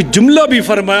ساتھ ایک جملہ بھی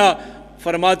فرمایا،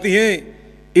 فرماتی ہیں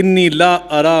انی لا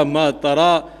ارا ما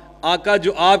ترا، آقا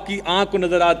جو آپ کی آنکھ کو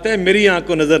نظر آتا ہے میری آنکھ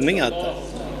کو نظر نہیں آتا۔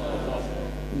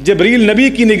 جبریل نبی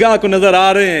کی نگاہ کو نظر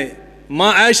آ رہے ہیں،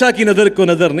 ماں عائشہ کی نظر کو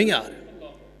نظر نہیں آ رہے،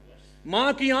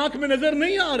 ماں کی آنکھ میں نظر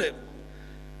نہیں آ رہے۔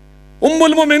 ام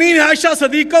المومنین عائشہ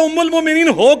صدیقہ ام المومنین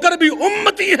ہو کر بھی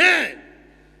امتی ہیں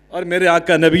اور میرے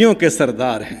آقا نبیوں کے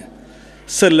سردار ہیں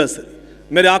صلی اللہ علیہ وسلم۔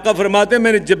 میرے آقا فرماتے ہیں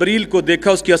میں نے جبریل کو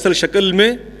دیکھا اس کی اصل شکل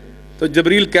میں، تو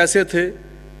جبریل کیسے تھے؟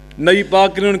 نبی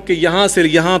پاک نے ان کے یہاں سے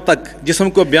یہاں تک جسم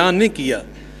کو بیان نہیں کیا،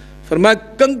 فرمایا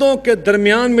کندھوں کے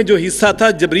درمیان میں جو حصہ تھا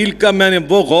جبریل کا میں نے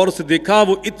وہ غور سے دیکھا،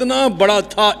 وہ اتنا بڑا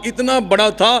تھا، اتنا بڑا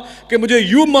تھا کہ مجھے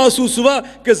یوں محسوس ہوا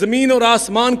کہ زمین اور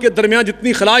آسمان کے درمیان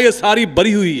جتنی خلا یہ ساری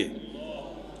بری ہوئی ہے۔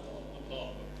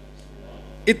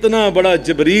 اتنا بڑا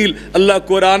جبریل، اللہ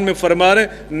قرآن میں فرما رہے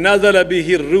نازل بہ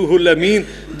الروح الامین،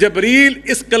 جبریل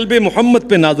اس قلب محمد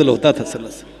پہ نازل ہوتا تھا صلی اللہ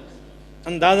علیہ وسلم۔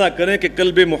 اندازہ کریں کہ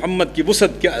قلب محمد کی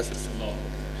وسعت کیا ہے۔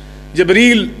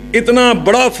 جبریل اتنا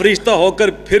بڑا فرشتہ ہو کر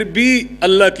پھر بھی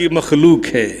اللہ کی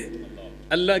مخلوق ہے،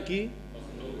 اللہ کی،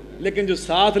 لیکن جو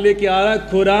ساتھ لے کے آ رہا ہے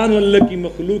قرآن اللہ کی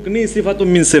مخلوق نہیں، صفت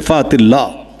من صفات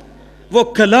اللہ، وہ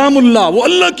کلام اللہ، وہ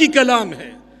اللہ کی کلام ہے،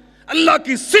 اللہ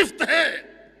کی صفت ہے۔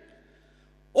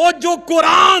 اور جو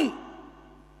قرآن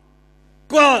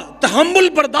کا تحمل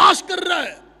برداشت کر رہا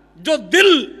ہے، جو دل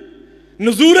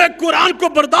نزول قرآن کو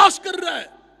برداشت کر رہا ہے،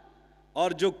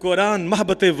 اور جو قرآن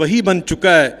محبت وحی بن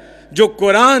چکا ہے، جو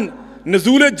قرآن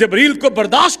نزول جبریل کو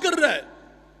برداشت کر رہا ہے،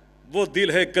 وہ دل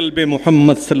ہے قلب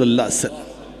محمد صلی اللہ علیہ وسلم۔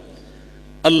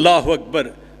 اللہ اکبر۔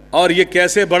 اور یہ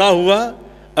کیسے بڑا ہوا؟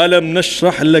 الم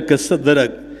نشرح لک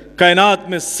صدرک، کائنات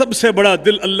میں سب سے بڑا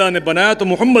دل اللہ نے بنایا تو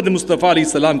محمد مصطفیٰ علیہ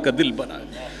السلام کا دل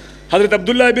بنایا۔ حضرت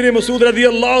عبداللہ بن مسعود رضی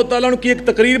اللہ تعالیٰ عنہ کی ایک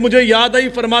تقریر مجھے یاد آئی،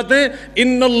 فرماتے ہیں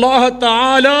ان اللہ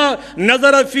تعالی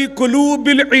نظر فی قلوب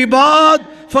العباد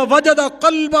فوجد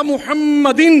قلب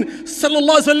محمد صلی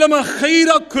اللہ علیہ وسلم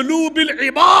خیر قلوب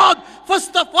العباد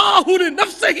فاصطفاہ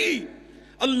لنفسہ۔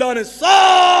 اللہ نے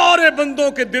سارے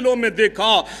بندوں کے دلوں میں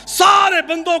دیکھا، سارے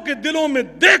بندوں کے دلوں میں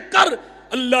دیکھ کر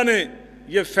اللہ نے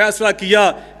یہ فیصلہ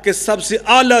کیا کہ سب سے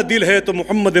اعلیٰ دل ہے تو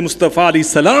محمد مصطفیٰ علیہ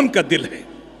السلام کا دل ہے۔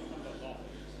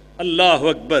 اللہ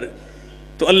اکبر۔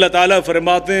 تو اللہ تعالیٰ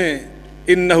فرماتے ہیں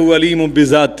انہ علیم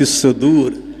بذات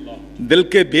الصدور، دل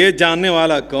کے بے جاننے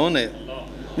والا کون ہے؟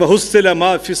 وحصل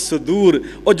ما فی الصدور،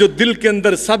 اور جو دل کے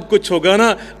اندر سب کچھ ہوگا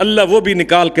نا اللہ وہ بھی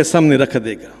نکال کے سامنے رکھ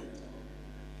دے گا۔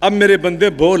 اب میرے بندے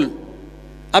بول،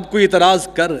 اب کوئی اعتراض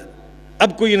کر،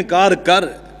 اب کوئی انکار کر،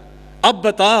 اب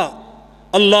بتا۔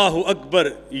 اللہ اکبر۔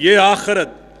 یہ آخرت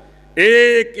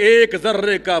ایک ایک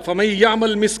ذرے کا، فمن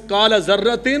یعمل مثقال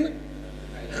ذرۃ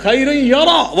خیرا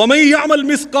یرا ومن یعمل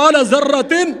مثقال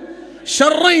ذرۃ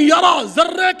شرا یرا،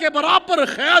 ذرے کے برابر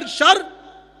خیر شر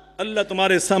اللہ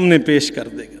تمہارے سامنے پیش کر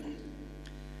دے گا۔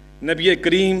 نبی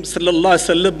کریم صلی اللہ علیہ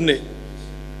وسلم نے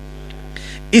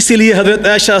اسی لیے حضرت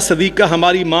عائشہ صدیقہ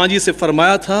ہماری ماں جی سے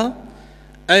فرمایا تھا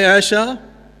اے عائشہ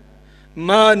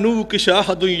ما نوکش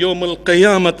احد یوم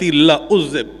القیامت الا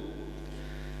عذب،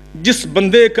 جس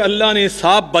بندے کا اللہ نے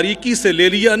حساب باریکی سے لے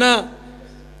لیا نا،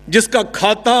 جس کا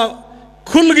کھاتا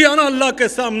کھل گیا نا اللہ کے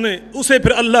سامنے، اسے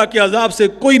پھر اللہ کے عذاب سے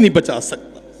کوئی نہیں بچا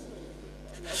سکتا۔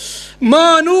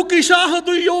 ما نوکش احد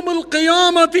یوم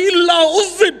القیامت الا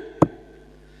عذب،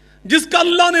 جس کا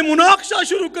اللہ نے مناقشہ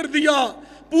شروع کر دیا،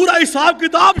 پورا حساب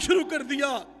کتاب شروع کر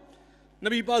دیا،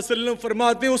 نبی پاک صلی اللہ علیہ وسلم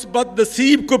فرماتے ہیں اس بد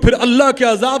نصیب کو پھر اللہ کے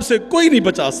عذاب سے کوئی نہیں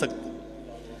بچا سکتا۔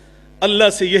 اللہ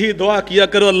سے یہی دعا کیا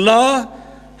کرو، اللہ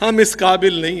ہم اس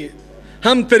قابل نہیں ہیں،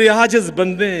 ہم تیرے عاجز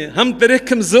بندے ہیں، ہم تیرے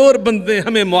کمزور بندے ہیں،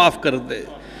 ہمیں معاف کر دے،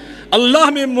 اللہ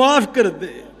ہمیں معاف کر دے۔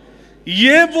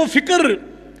 یہ وہ فکر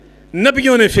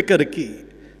نبیوں نے فکر کی،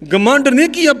 گمانڈ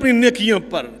نہیں کی اپنی نیکیوں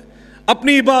پر،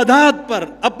 اپنی عبادات پر،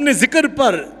 اپنے ذکر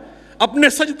پر، اپنے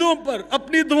سجدوں پر،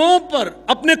 اپنی دعاؤں پر،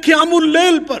 اپنے قیام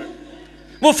اللیل پر۔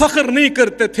 وہ فخر نہیں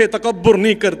کرتے تھے، تکبر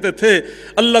نہیں کرتے تھے۔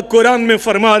 اللہ قرآن میں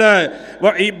فرما رہا ہے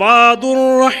وَعِبَادُ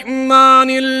الرَّحْمَنِ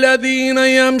الَّذِينَ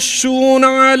يَمْشُونَ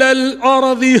عَلَى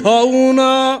الْأَرْضِ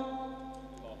هَوْنًا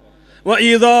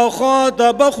وَإِذَا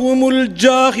خَاطَبَهُمُ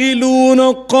الْجَاهِلُونَ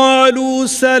قَالُوا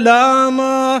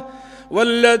سَلَامًا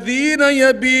وَالَّذِينَ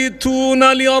يَبِيتُونَ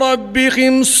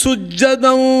لِرَبِّهِمْ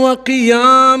سُجَّدًا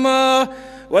وَقِيَامًا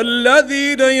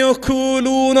وَالَّذِينَ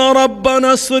يَقُولُونَ رَبَّنَا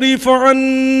اصْرِفْ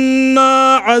عَنَّا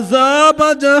عَذَابَ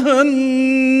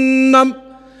جَهَنَّمَ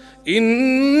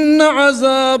إِنَّ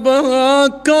عَذَابَهَا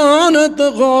كَانَتْ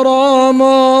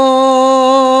غَرَامًا۔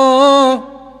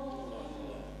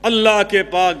 اللہ کے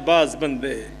پاک باز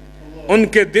بندے، ان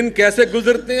کے دن کیسے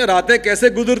گزرتے ہیں، راتیں کیسے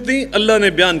گزرتی ہیں، اللہ نے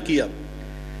بیان کیا۔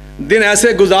 دن ایسے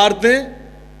گزارتے ہیں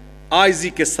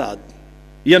عاجزی کے ساتھ،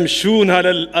 یمشون علی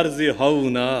الارض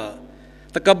ہونا،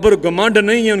 تکبر گمانڈ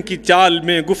نہیں ہے ان کی چال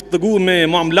میں، گفتگو میں،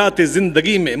 معاملات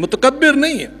زندگی میں، متکبر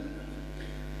نہیں ہے۔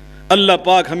 اللہ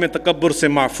پاک ہمیں تکبر سے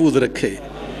محفوظ رکھے،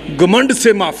 گمانڈ سے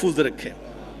محفوظ رکھے،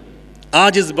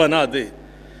 عاجز بنا دے۔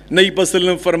 نبی صلی اللہ علیہ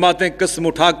وسلم فرماتے ہیں قسم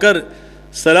اٹھا کر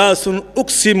ثلاث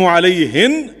اقسم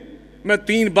علیہن، میں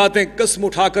 3 باتیں قسم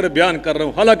اٹھا کر بیان کر رہا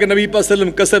ہوں، حالانکہ نبی پاک صلی اللہ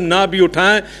علیہ وسلم قسم نہ بھی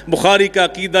اٹھائیں، بخاری کا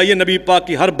عقیدہ یہ نبی پاک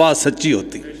کی ہر بات سچی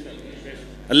ہوتی۔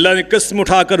 اللہ نے قسم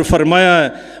اٹھا کر فرمایا ہے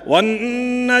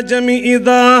وَالنَّجْمِ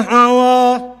إِذَا هَوَى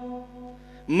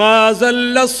مَا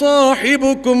ضَلَّ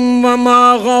صَاحِبُكُمْ وَمَا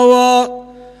غَوَى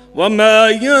وَمَا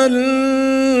يَنطِقُ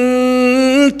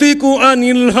عَنِ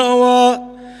الْهَوَى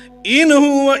إِنْ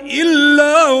هُوَ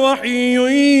إِلَّا وَحْيٌ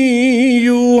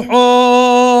يُوحَى۔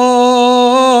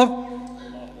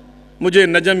 مجھے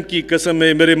نجم کی قسم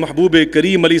ہے، میرے محبوب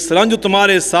کریم علیہ السلام جو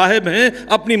تمہارے صاحب ہیں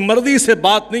اپنی مرضی سے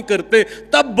بات نہیں کرتے،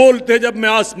 تب بولتے جب میں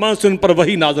آسمان سے ان پر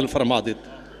وحی نازل فرما دیتا۔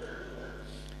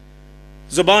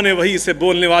 زبان وحی سے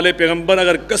بولنے والے پیغمبر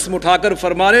اگر قسم اٹھا کر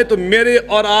فرما رہے تو میرے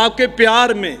اور آپ کے پیار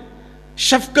میں،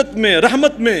 شفقت میں،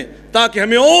 رحمت میں، تاکہ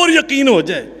ہمیں اور یقین ہو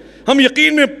جائے، ہم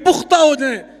یقین میں پختہ ہو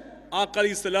جائیں۔ آقا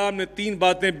علیہ السلام نے 3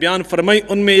 باتیں بیان فرمائی،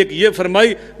 ان میں ایک یہ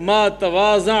فرمائی ما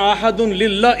تواضع احد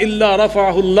للہ الا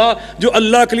رفعہ اللہ، جو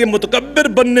اللہ کے لیے متکبر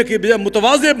بننے کے بجائے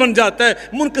متواضع بن جاتا ہے،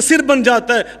 منکسر بن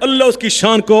جاتا ہے، اللہ اس کی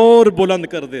شان کو اور بلند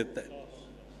کر دیتا ہے۔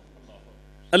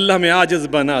 اللہ ہمیں عاجز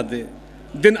بنا دے،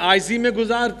 دن عاجزی میں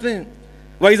گزارتے ہیں۔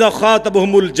 وَإِذَا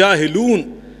خَاطَبَهُمُ الْجَاهِلُونَ،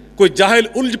 کوئی جاہل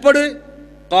الجھ پڑے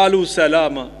قَالُوا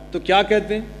سَلَامًا، تو کیا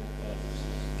کہتے ہیں؟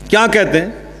 کیا کہتے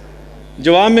ہیں؟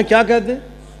 جواب میں کیا کہتے ہیں؟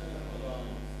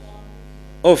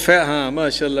 ہاں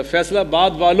ماشاءاللہ، فیصلہ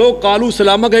آباد والو قالو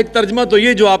سلامہ کا ایک ترجمہ تو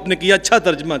یہ جو آپ نے کیا، اچھا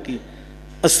ترجمہ کی،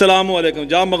 السلام علیکم،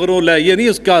 جا مغرور ہے، یہ نہیں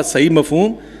اس کا صحیح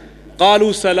مفہوم۔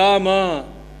 قالو سلامہ،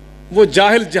 وہ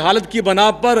جاہل جہالت کی بنا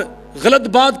پر غلط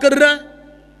بات کر رہا ہے،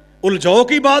 الجھاؤ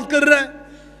کی بات کر رہا ہے،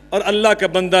 اور اللہ کا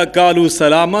بندہ قالو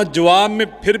سلامہ جواب میں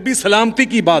پھر بھی سلامتی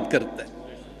کی بات کرتا ہے،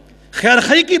 خیر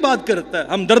خی کی بات کرتا ہے،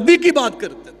 ہمدردی کی بات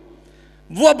کرتا ہے۔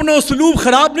 وہ اپنا اسلوب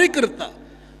خراب نہیں کرتا،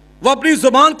 وہ اپنی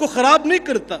زبان کو خراب نہیں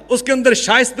کرتا، اس کے اندر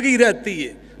شائستگی رہتی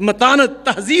ہے، متانت،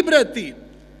 تہذیب رہتی ہے۔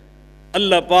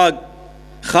 اللہ پاک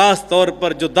خاص طور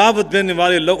پر جو دعوت دینے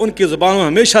والے لوگ، ان کی زبانوں میں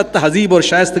ہمیشہ تہذیب اور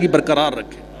شائستگی برقرار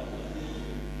رکھے۔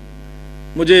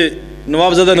 مجھے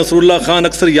نواب زادہ نصر اللہ خان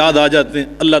اکثر یاد آ جاتے ہیں،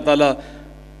 اللہ تعالیٰ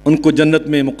ان کو جنت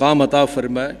میں مقام عطا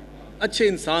فرمائے۔ اچھے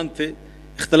انسان تھے،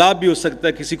 اختلاف بھی ہو سکتا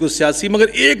ہے کسی کو سیاسی، مگر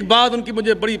ایک بات ان کی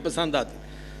مجھے بڑی پسند آتی،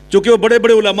 چونکہ وہ بڑے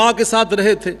بڑے علماء کے ساتھ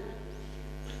رہے تھے،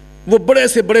 وہ بڑے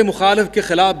سے بڑے مخالف کے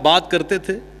خلاف بات کرتے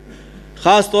تھے۔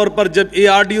 خاص طور پر جب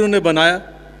ARD انہوں نے بنایا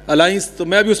الائنس، تو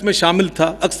میں بھی اس میں شامل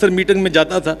تھا، اکثر میٹنگ میں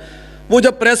جاتا تھا۔ وہ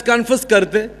جب پریس کانفرنس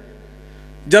کرتے،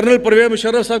 جنرل پرویز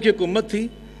مشرف صاحب کی حکومت تھی،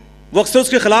 وہ اکثر اس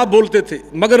کے خلاف بولتے تھے،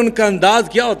 مگر ان کا انداز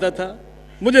کیا ہوتا تھا،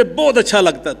 مجھے بہت اچھا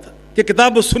لگتا تھا کہ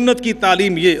کتاب و سنت کی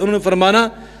تعلیم یہ، انہوں نے فرمانا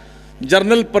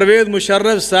جنرل پرویز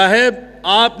مشرف صاحب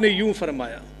آپ نے یوں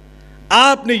فرمایا،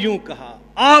 آپ نے یوں کہا،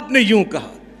 آپ نے یوں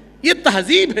کہا، یہ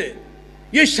تہذیب ہے،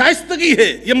 یہ شائستگی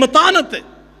ہے، یہ متانت ہے۔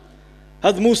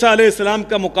 حضرت موسیٰ علیہ السلام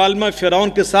کا مکالمہ فرعون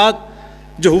کے ساتھ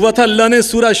جو ہوا تھا، اللہ نے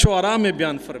سورہ شعراء میں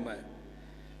بیان فرمایا۔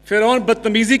 فرعون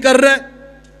بدتمیزی کر رہا ہے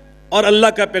اور اللہ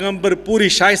کا پیغمبر پوری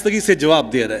شائستگی سے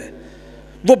جواب دے رہا ہے۔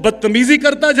 وہ بدتمیزی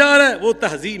کرتا جا رہا ہے، وہ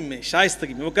تہذیب میں،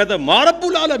 شائستگی میں، وہ کہتا ہے ما رب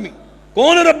العالمین،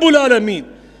 کون ہے رب العالمین؟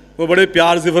 وہ بڑے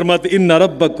پیار سے فرماتے ان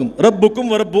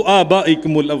ربکم ورب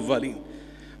آبائکم الاولین۔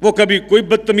 وہ کبھی کوئی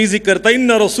بدتمیزی کرتا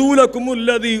ان رسولکم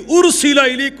الذی ارسل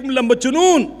الیکم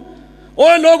لمجنون،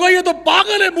 اوے لوگوں یہ تو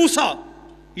پاگل ہے موسیٰ،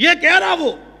 یہ کہہ رہا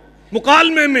وہ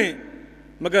مکالمے میں۔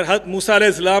 مگر حضرت موسیٰ علیہ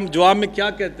السلام جواب میں کیا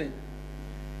کہتے ہیں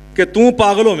کہ تو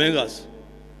پاگل ہوے گا،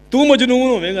 تو مجنون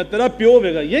ہوے گا، تیرا پیو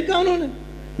ہوے گا، یہ کہا انہوں نے؟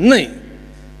 نہیں،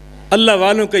 اللہ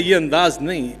والوں کا یہ انداز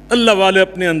نہیں، اللہ والے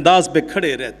اپنے انداز پہ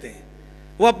کھڑے رہتے ہیں،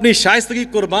 وہ اپنی شائستگی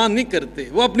قربان نہیں کرتے،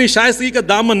 وہ اپنی شائستگی کا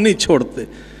دامن نہیں چھوڑتے۔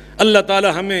 اللہ تعالی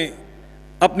ہمیں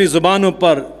اپنی زبانوں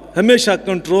پر ہمیشہ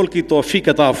کنٹرول کی توفیق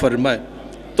عطا فرمائے۔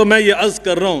 تو میں یہ عرض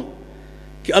کر رہا ہوں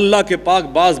کہ اللہ کے پاک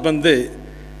باز بندے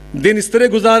دن اس طرح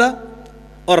گزارا،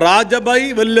 اور رات جب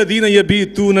آئی والذین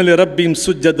یبیتون لربہم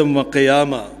سجدا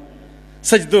وقیاما،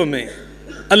 سجدوں میں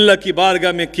اللہ کی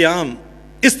بارگاہ میں قیام،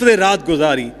 اس طرح رات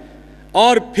گزاری،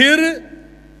 اور پھر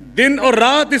دن اور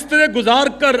رات اس طرح گزار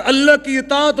کر اللہ کی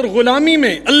اطاعت اور غلامی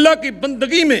میں، اللہ کی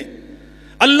بندگی میں،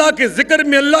 اللہ کے ذکر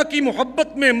میں، اللہ کی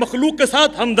محبت میں، مخلوق کے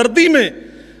ساتھ ہمدردی میں،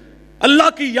 اللہ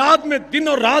کی یاد میں دن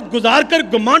اور رات گزار کر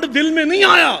گمانڈ دل میں نہیں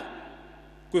آیا،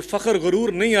 کوئی فخر غرور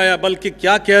نہیں آیا، بلکہ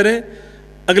کیا کہہ رہے ہیں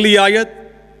اگلی آیت،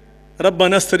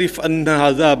 ربنا اصرف عنا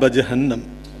عذاب جہنم،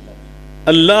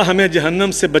 اللہ ہمیں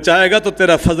جہنم سے بچائے گا تو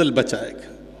تیرا فضل بچائے گا،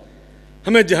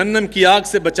 ہمیں جہنم کی آگ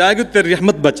سے بچائے گا تو تیری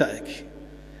رحمت بچائے گی۔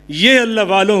 یہ اللہ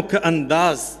والوں کا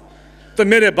انداز۔ تو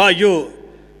میرے بھائیوں،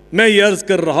 میں یہ عرض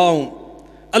کر رہا ہوں،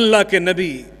 اللہ کے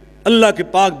نبی، اللہ کے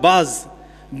پاک باز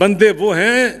بندے وہ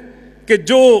ہیں کہ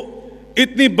جو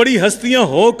اتنی بڑی ہستیاں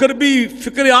ہو کر بھی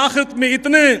فکر آخرت میں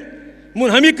اتنے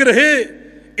منہمک رہے،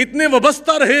 اتنے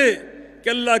وابستہ رہے کہ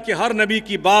اللہ کے ہر نبی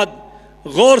کی بات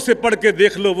غور سے پڑھ کے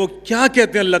دیکھ لو وہ کیا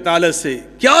کہتے ہیں، اللہ تعالیٰ سے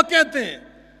کیا کہتے ہیں۔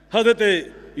 حضرت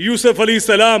یوسف علیہ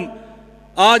السلام،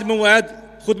 آج میں وہ آیت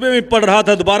خطبے میں پڑھ رہا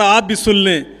تھا، دوبارہ آپ بھی سن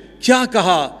لیں، کیا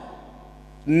کہا،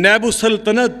 نیب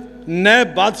السلطنت،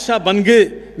 نیب بادشاہ بن گئے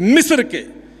مصر کے،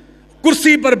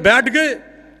 کرسی پر بیٹھ گئے،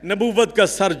 نبوت کا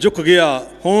سر جھک گیا،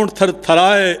 ہونٹ تھر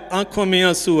تھرائے، آنکھوں میں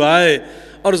آنسو آئے،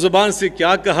 اور زبان سے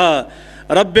کیا کہا،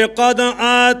 رب قد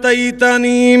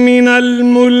آتیتنی من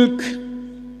الملک،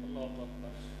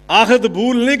 آخرت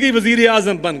بھولنے کی وزیر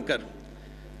اعظم بن کر،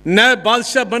 نیب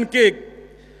بادشاہ بن کے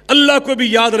اللہ کو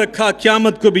بھی یاد رکھا،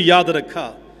 قیامت کو بھی یاد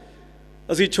رکھا۔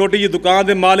 اسی چھوٹی جی دکان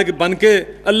دے مالک بن کے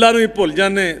اللہ نو ہی بھول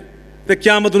جانے تے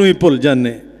قیامت نو ہی بھول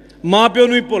جانے، ماں پیو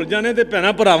نو ہی بھول جانے تے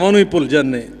بھیناں بھراواں نو ہی بھول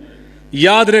جانے۔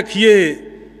 یاد رکھیے،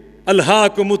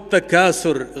 الہاکم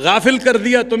التکاثر، غافل کر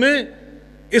دیا تمہیں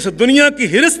اس دنیا کی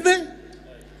ہرس نے۔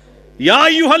 یا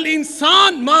ایھا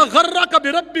الانسان ما غرک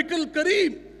بربک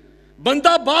الکریم،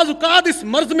 بندہ بعض اوقات اس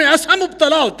مرض میں ایسا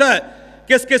مبتلا ہوتا ہے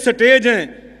کہ اس کے سٹیج ہیں۔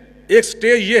 ایک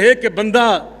سٹیج یہ ہے کہ بندہ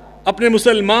اپنے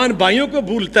مسلمان بھائیوں کو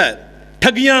بھولتا ہے،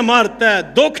 ٹھگیاں مارتا ہے،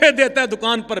 دھوکے دیتا ہے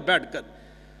دکان پر بیٹھ کر۔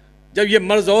 جب یہ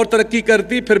مرض اور ترقی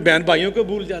کرتی پھر بہن بھائیوں کو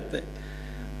بھول جاتا ہے،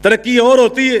 ترقی اور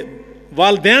ہوتی ہے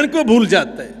والدین کو بھول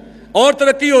جاتا ہے، اور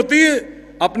ترقی ہوتی ہے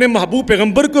اپنے محبوب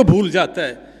پیغمبر کو بھول جاتا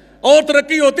ہے، اور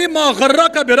ترقی ہوتی ہے ما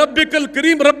غرک بربک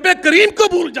الکریم، رب کریم کو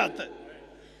بھول جاتا ہے۔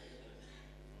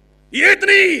 یہ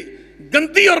اتنی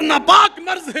گندی اور ناپاک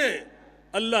مرض ہے،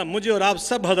 اللہ مجھے اور آپ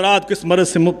سب حضرات کو اس مرض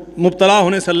سے مبتلا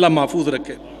ہونے سے اللہ محفوظ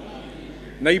رکھے۔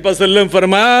 نبی صلی اللہ علیہ وسلم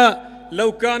فرمایا، لو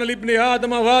کان لابن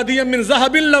آدم وادیا من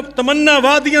ذهب لتمنى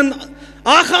وادیا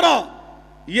آخر،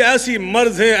 یہ ایسی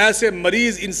مرض ہے، ایسے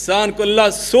مریض انسان کو اللہ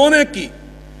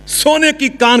سونے کی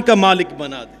کان کا مالک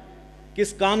بنا دے۔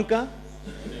 کس کان کا؟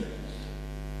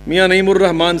 میاں نعیم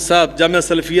الرحمن صاحب جامعہ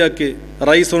سلفیہ کے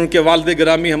رئیس، ان کے والد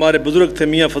گرامی ہمارے بزرگ تھے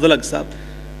میاں فضل حق صاحب،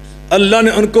 اللہ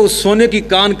نے ان کو سونے کی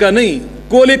کان کا نہیں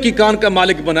کولے کی کان کا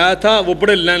مالک بنایا تھا۔ وہ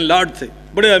بڑے لینڈ لارڈ تھے،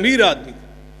 بڑے امیر آدمی تھے،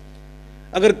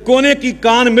 اگر کونے کی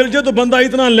کان مل جائے تو بندہ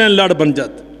اتنا لینڈ لارڈ بن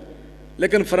جاتا،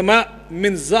 لیکن فرمایا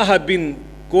من ذہب،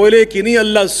 کوئلے کی نہیں،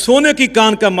 اللہ سونے کی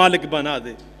کان کا مالک بنا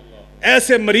دے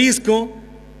ایسے مریض کو،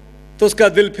 تو اس کا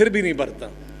دل پھر بھی نہیں بھرتا،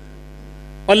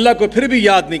 اللہ کو پھر بھی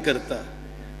یاد نہیں کرتا،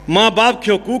 ماں باپ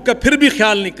کے حقوق کا پھر بھی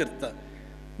خیال نہیں کرتا،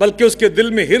 بلکہ اس کے دل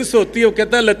میں حرص ہوتی ہے، وہ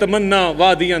کہتا ہے لتمنا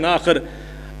وادیا آخر،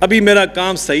 ابھی میرا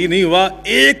کام صحیح نہیں ہوا،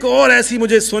 ایک اور ایسی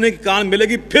مجھے سونے کی کان ملے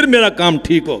گی پھر میرا کام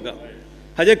ٹھیک ہوگا،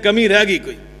 ہجے کمی رہ گئی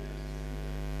کوئی۔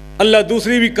 اللہ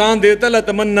دوسری بھی کان دیتا ہے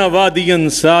لتمنا وادیا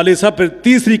ثالثا، پھر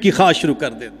تیسری کی خواہش شروع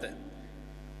کر دیتا ہے،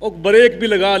 اور بریک بھی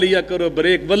لگا لیا کرو،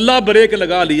 بریک واللہ بریک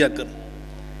لگا لیا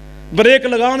کرو، بریک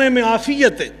لگانے میں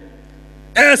عافیت ہے،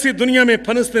 ایسی دنیا میں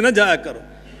پھنستے نہ جایا کرو،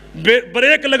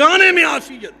 بریک لگانے میں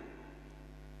عافیت۔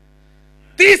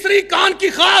 تیسری کان کی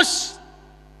خواہش،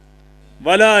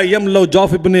 وَلَا يَمْلَوْ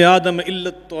جَوْفَ ابْنِ آدَمَ إِلَّا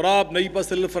التُّرَابَ، نبی صلی اللہ علیہ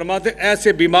وسلم فرماتے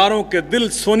ایسے بیماروں کے دل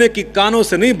سونے کی کانوں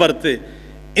سے نہیں بھرتے،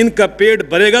 ان کا پیٹ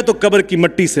بھرے گا تو قبر کی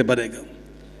مٹی سے بھرے گا۔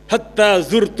 حَتَّى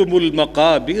زُرْتُمُ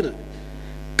الْمَقَابِرِ،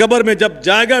 قبر میں جب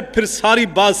جائے گا پھر ساری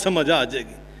بات سمجھ آ جائے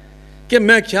گی کہ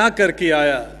میں کیا کر کے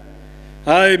آیا،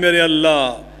 ہائے میرے اللہ۔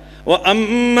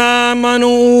 وَأَمَّا مَنْ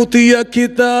أُوتِيَ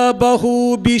كِتَابَهُ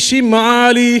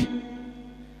بِشِمَالِهِ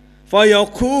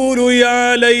فَيَقُولُ يَا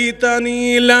لَيْتَنِي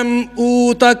لَمْ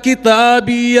أُوتَ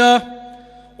كِتَابِيَهْ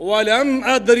وَلَمْ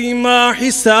أَدْرِ مَا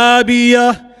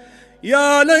حِسَابِيَهْ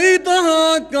يَا لَيْتَهَا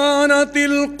كَانَتِ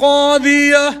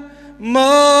الْقَاضِيَةَ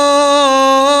ما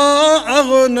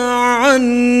اغنى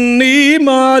عني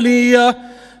مالية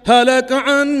هلك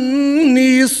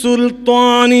عني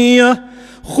سلطانية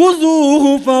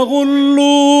خذوه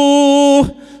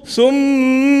فغلوه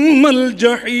ثم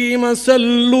الجحيم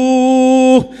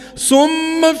سلوه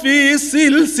ثم في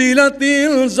سلسلة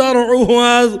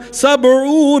زرعها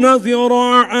 70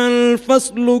 ذراعا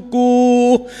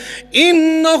فاسلكوه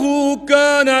إنه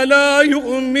كان لا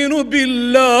يؤمن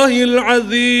بالله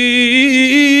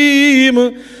العظيم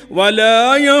ولا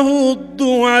يحض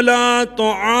على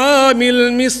طعام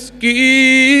المسكين۔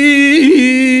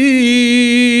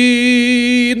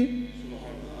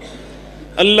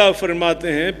 اللہ فرماتے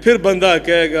ہیں پھر بندہ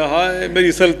کہے گا ہائے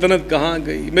میری سلطنت کہاں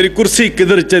گئی، میری کرسی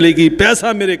کدھر چلے گی، پیسہ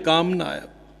میرے کام نہ آیا۔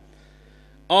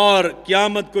 اور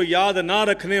قیامت کو یاد نہ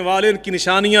رکھنے والے ان کی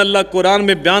نشانیاں اللہ قرآن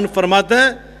میں بیان فرماتا ہے،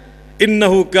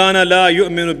 انہو کان لا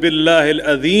یؤمن باللہ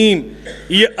العظیم،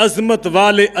 یہ عظمت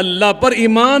والے اللہ پر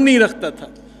ایمان نہیں رکھتا تھا۔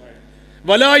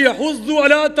 ولا یحض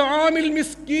علی طعام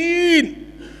المسکین،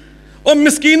 اور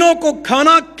مسکینوں کو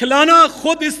کھانا کھلانا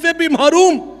خود اس سے بھی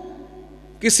محروم،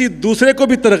 کسی دوسرے کو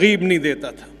بھی ترغیب نہیں دیتا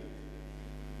تھا۔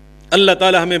 اللہ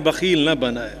تعالی ہمیں بخیل نہ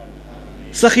بنائے،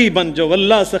 سخی بن جو،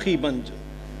 واللہ سخی بن جو۔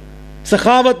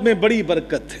 سخاوت میں بڑی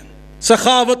برکت ہے،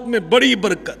 سخاوت میں بڑی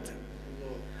برکت ہے۔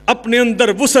 اپنے اندر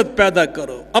وسعت پیدا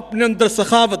کرو، اپنے اندر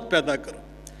سخاوت پیدا کرو۔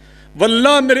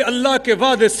 واللہ میرے اللہ کے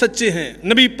وعدے سچے ہیں،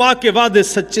 نبی پاک کے وعدے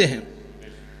سچے ہیں۔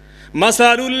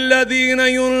 مثل الذین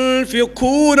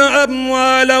ينفقون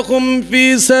اموالهم فی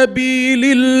سبیل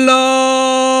اللہ،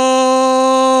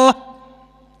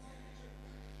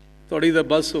 تھوڑی دیر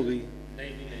بس ہو گئی،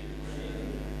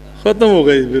 ختم ہو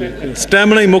گئی،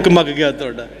 سٹیمنا ہی مک گیا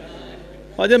تھوڑا۔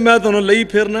 آج میں تمہیں لئی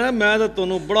پھرنا ہے، میں تو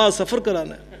تمہیں بڑا سفر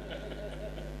کرانا ہے۔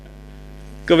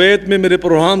 کویت میں میرے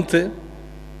پروگرام تھے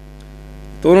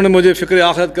تو انہوں نے مجھے فکر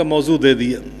آخرت کا موضوع دے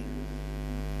دیا۔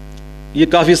 یہ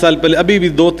کافی سال پہلے، ابھی بھی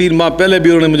 2-3 ماہ پہلے بھی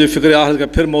انہوں نے مجھے فکر آخرت کا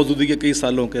پھر موضوع دیا کئی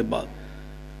سالوں کے بعد۔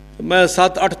 میں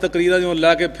 7-8 تقریریں جو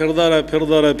لا کے پھردا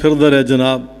رہا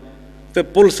جناب، تو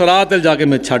پل سرات جا کے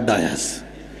میں چھڈ آیا۔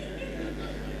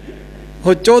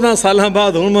 وہ 14 سالوں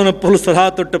بعد ہوں میں نے پل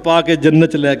سرات تو ٹپا کے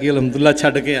جنت لے کے الحمدللہ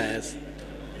چھڈ کے آیا۔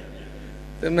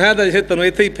 تو میں تو تنوں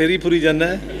اتنے ہی پھیری پھری جانا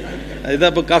ہے، اجدا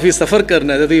کافی سفر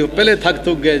کرنا ہے، پہلے تھک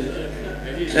گئے۔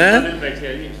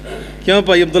 کیوں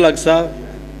بھائی عبدالحق صاحب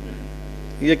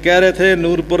یہ کہہ رہے تھے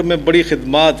نورپور میں بڑی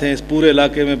خدمات ہیں اس پورے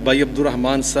علاقے میں، بھائی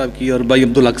عبدالرحمان صاحب کی اور بھائی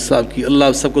عبدالحق صاحب کی،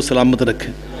 اللہ سب کو سلامت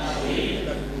رکھے۔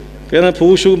 کہنا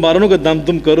پھوشو مارنو کہ دم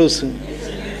تم کرو اس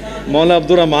مولا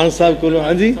عبدالرحمان صاحب کو،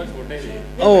 ہاں جی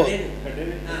او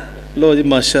لو جی،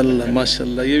 ماشاءاللہ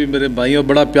ماشاءاللہ، یہ بھی میرے بھائی اور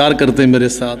بڑا پیار کرتے ہیں میرے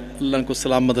ساتھ، اللہ ان کو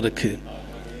سلامت رکھے۔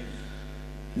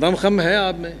 دم خم ہے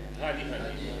آپ میں؟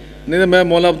 نہیں تو میں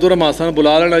مولا عبدالرحمان صاحب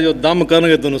بلا لینا، جو دم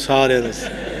کرنگے تو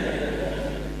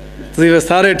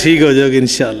سارے ٹھیک ہو جاؤ گے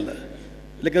انشاءاللہ۔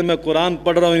 لیکن میں قرآن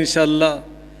پڑھ رہا ہوں انشاءاللہ،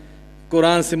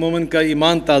 قرآن سے مومن کا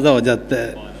ایمان تازہ ہو جاتا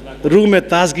ہے، روح میں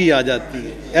تازگی آ جاتی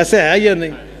ہے۔ ایسے ہے یا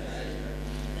نہیں؟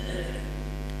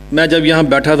 میں جب یہاں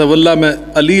بیٹھا تھا واللہ میں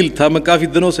علیل تھا، میں کافی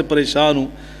دنوں سے پریشان ہوں،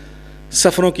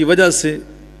 سفروں کی وجہ سے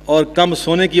اور کم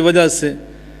سونے کی وجہ سے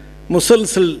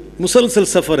مسلسل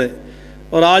سفر ہے،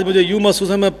 اور آج مجھے یوں محسوس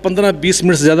ہے میں 15-20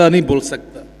 منٹ سے زیادہ نہیں بول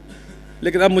سکتا،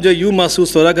 لیکن اب مجھے یوں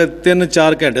محسوس ہو رہا کہ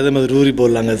 3-4 گھنٹے سے میں ضرور ہی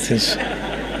بول گا۔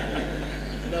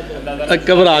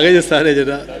 قبر آ گئے جو سارے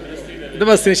جناب،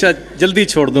 بس انشاءاللہ جلدی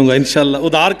چھوڑ دوں گا انشاءاللہ،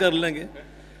 ادھار کر لیں گے۔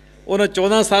 انہوں نے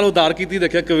 14 سال ادھار کی تھی،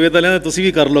 رکھا کویت والے نے، تسی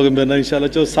بھی کر لو گے میرے نا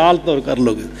انشاءاللہ، 14 سال تو کر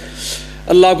لو گے۔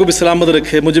 اللہ کو بھی سلامت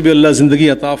رکھے، مجھے بھی اللہ زندگی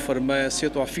عطا فرمائے،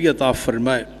 صحت و عافیت عطا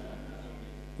فرمائے۔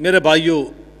 میرے بھائیوں،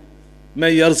 میں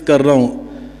یہ عرض کر رہا ہوں،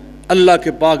 اللہ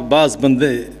کے پاک باز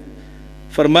بندے،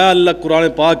 فرمایا اللہ قرآن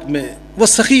پاک میں وہ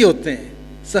سخی ہوتے ہیں،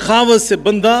 سخاوت سے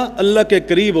بندہ اللہ کے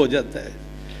قریب ہو جاتا ہے۔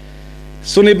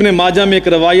 سن ابن ماجہ میں ایک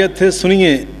روایت ہے،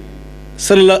 سنیے،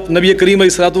 نبی کریم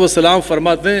علیہ السلام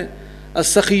فرماتے ہیں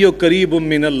السخی قریب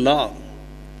من اللہ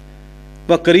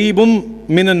وقریب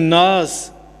من الناس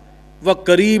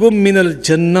وقریب من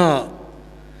الجنہ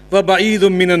وبعید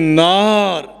من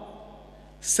النار۔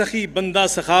 سخی بندہ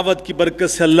سخاوت کی برکت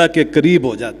سے اللہ کے قریب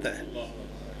ہو جاتا ہے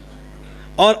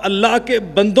اور اللہ کے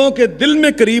بندوں کے دل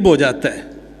میں قریب ہو جاتا ہے۔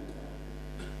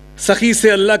 سخی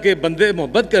سے اللہ کے بندے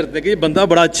محبت کرتے ہیں کہ یہ بندہ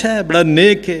بڑا اچھا ہے، بڑا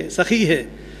نیک ہے، سخی ہے،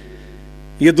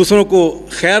 یہ دوسروں کو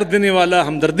خیر دینے والا،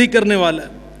 ہمدردی کرنے والا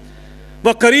ہے۔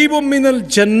 وقریب من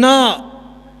الجنہ،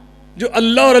 جو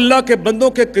اللہ اور اللہ کے بندوں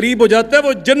کے قریب ہو جاتا ہے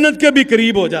وہ جنت کے بھی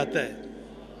قریب ہو جاتا ہے۔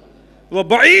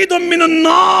 وبعید من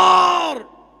النار،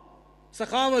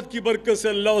 سخاوت کی برکت سے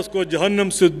اللہ اس کو جہنم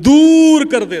سے دور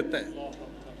کر دیتا ہے۔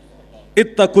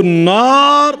 اتقوا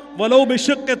النار ولو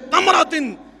بشق تمرۃ،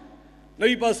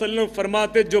 نبی پاک صلی اللہ علیہ وسلم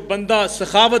فرماتے جو بندہ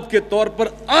سخاوت کے طور پر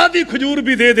آدھی کھجور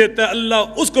بھی دے دیتا ہے اللہ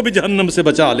اس کو بھی جہنم سے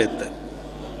بچا لیتا ہے۔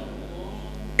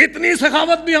 اتنی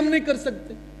سخاوت بھی ہم نہیں کر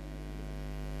سکتے۔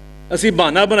 اسی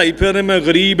بہانہ بنائی پھر رہے میں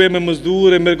غریب ہے، میں مزدور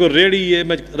ہے، میرے کو ریڑی ہے،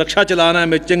 میں رکشہ چلانا ہے،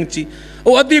 میں چنگچی،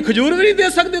 وہ آدھی کھجور بھی نہیں دے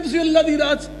سکتے تسی اللہ دی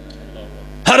راہ سے۔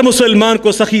 ہر مسلمان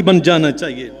کو سخی بن جانا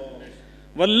چاہیے،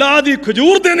 واللہ آدھی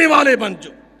کھجور دینے والے بن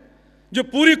جو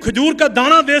پوری کھجور کا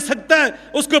دانہ دے سکتا ہے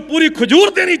اس کو پوری کھجور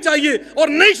دینی چاہیے اور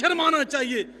نہیں شرمانا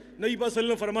چاہیے۔ نبی صلی اللہ علیہ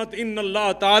وسلم فرماتے ان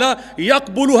اللہ تعالی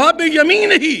یقبلها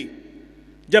بیمینہ،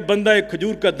 جب بندہ ایک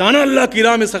کھجور کا دانہ اللہ کی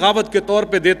راہ میں سخاوت کے طور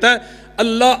پہ دیتا ہے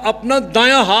اللہ اپنا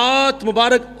دایاں ہاتھ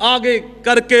مبارک آگے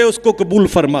کر کے اس کو قبول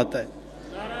فرماتا ہے۔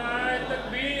 نعرہ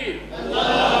تکبیر،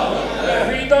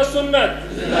 توحید و سنت،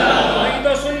 توحید و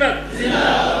سنت،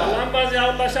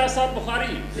 علامہ شاہ صاحب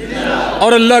بخاری۔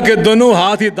 اور اللہ کے دونوں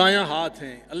ہاتھ ہی دایاں ہاتھ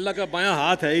ہیں، اللہ کا بایاں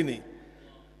ہاتھ ہے ہی نہیں،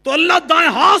 تو اللہ دائیں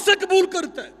ہاتھ سے قبول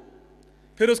کرتا ہے،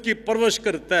 پھر اس کی پرورش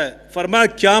کرتا ہے۔ فرمایا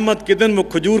قیامت کے دن وہ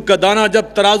کھجور کا دانہ جب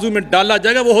ترازو میں ڈالا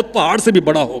جائے گا وہ خود پہاڑ سے بھی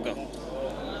بڑا ہوگا۔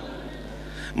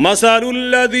 مثل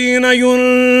الذین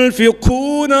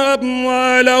ينفقون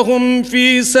اموالهم فی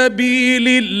سبیل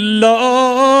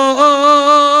اللہ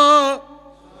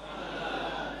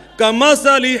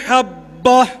کمثل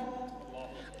حبہ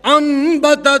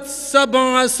انبتت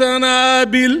 7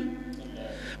 سنابل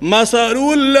مثل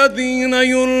الذین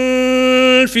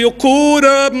ينفقون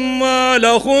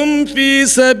اموالهم فی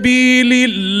سبیل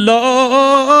اللہ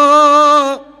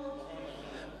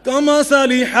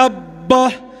کمثل حبہ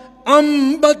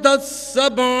انبتت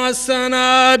 7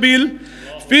 سنابل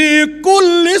فی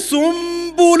کل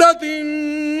سنبلۃ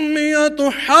 100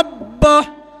 حبہ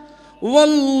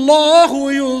واللہ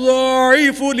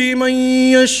یضاعف لمن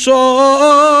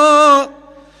یشاء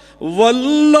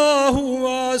واللہ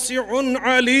واسع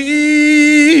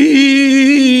علیم۔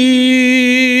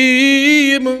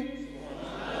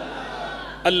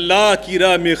 اللہ کی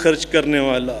راہ میں خرچ کرنے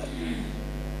والا،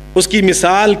 اس کی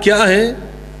مثال کیا ہے؟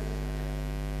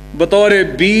 بطور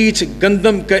بیج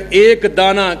گندم کا ایک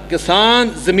دانہ کسان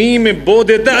زمین میں بو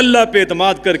دیتا ہے اللہ پہ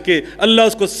اعتماد کر کے، اللہ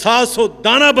اس کو 700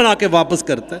 دانہ بنا کے واپس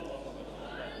کرتا ہے۔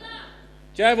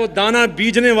 چاہے وہ دانہ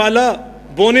بیجنے والا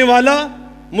بونے والا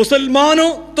مسلمان ہو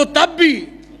تو تب بھی،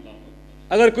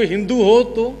 اگر کوئی ہندو ہو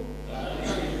تو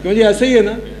کیوں جی ایسے ہی ہے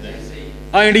نا۔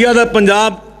 انڈیا دا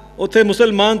پنجاب اتھے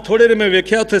مسلمان تھوڑے رہے میں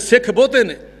ویکھیا اتھے سکھ بہتے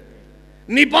نے،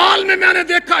 نیپال میں نے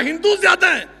دیکھا ہندو زیادہ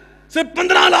ہیں، صرف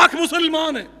 15 لاکھ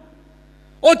مسلمان ہیں،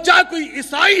 اور چاہے کوئی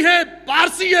عیسائی ہے،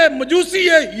 پارسی ہے، مجوسی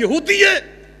ہے، یہودی ہے،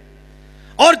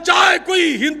 اور چاہے کوئی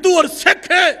ہندو اور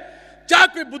سکھ ہے، چاہے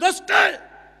کوئی بدھسٹ ہے،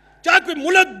 چاہے کوئی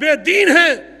ملک بے دین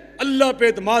ہے، اللہ پہ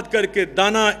اعتماد کر کے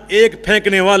دانہ ایک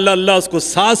پھینکنے والا اللہ اس کو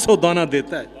 700 دانہ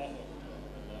دیتا ہے۔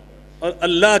 اور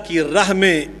اللہ کی راہ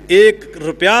میں 1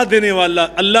 روپیہ دینے والا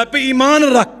اللہ پہ ایمان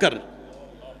رکھ کر،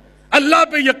 اللہ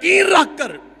پہ یقین رکھ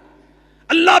کر،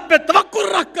 اللہ پہ توکل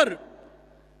رکھ کر،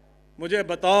 مجھے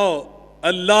بتاؤ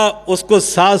اللہ اس کو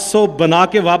 700 بنا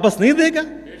کے واپس نہیں دے گا؟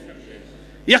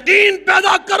 یقین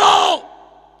پیدا کرو۔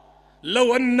 لو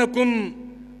انکم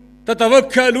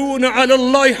تتوکلون علی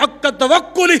اللہ حق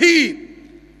توکلہ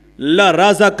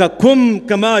لرزقکم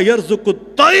کما یرزق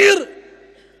الطیر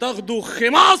تغدو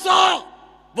خماسا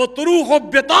وتروح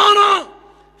بطانا۔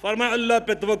 فرمایا اللہ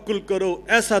پہ توکل کرو،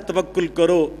 ایسا توکل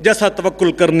کرو جیسا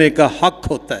توکل کرنے کا حق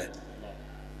ہوتا ہے۔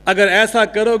 اگر ایسا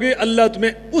کرو گے اللہ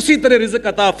تمہیں اسی طرح رزق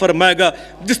عطا فرمائے گا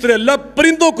جس طرح اللہ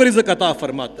پرندوں کو رزق عطا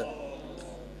فرماتا ہے۔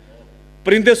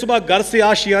 پرندے صبح گھر سے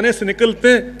آشیانے سے نکلتے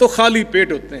ہیں تو خالی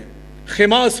پیٹ ہوتے ہیں،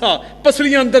 خماسا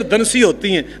پسلیاں اندر دنسی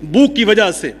ہوتی ہیں بھوک کی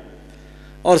وجہ سے،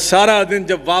 اور سارا دن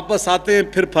جب واپس آتے ہیں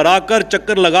پھر پھرا کر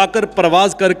چکر لگا کر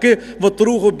پرواز کر کے وہ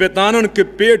تروح بیتان ان کے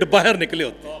پیٹ باہر نکلے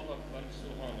ہوتے ہیں،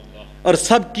 اور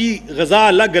سب کی غذا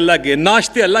الگ الگ ہے،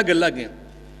 ناشتے الگ الگ ہیں۔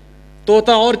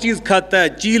 طوطا اور چیز کھاتا ہے،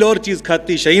 چیل اور چیز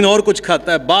کھاتی ہے، شہین اور کچھ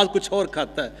کھاتا ہے، باز کچھ اور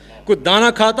کھاتا ہے، کوئی دانہ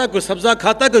کھاتا ہے، کوئی سبزہ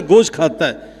کھاتا ہے، کوئی گوشت کھاتا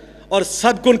ہے، اور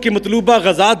سب کو ان کی مطلوبہ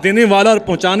غذا دینے والا اور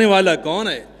پہنچانے والا کون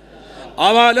ہے؟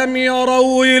 اولم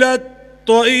یروا الی الطیر،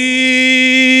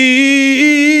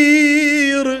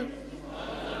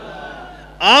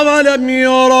 اولم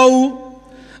یروا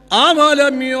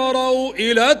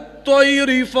الی الطیر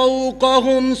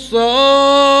فوقهم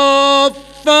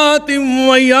صافات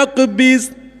ویقبض۔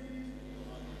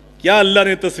 کیا اللہ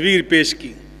نے تصویر پیش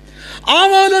کی؟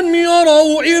 اولم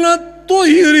یروا الی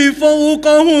الطیر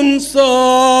فوقهم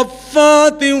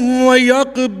صافات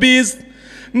ویقبض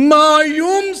ما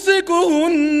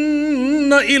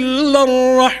يمسكهن إلا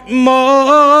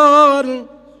الرحمن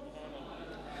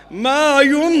ما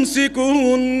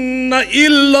يمسكهن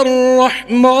إلا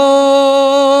الرحمن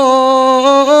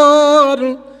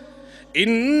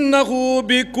انہ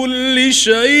بکل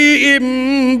شیء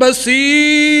بصیر۔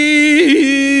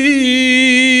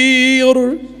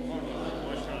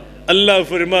 اللہ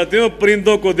فرماتے ہیں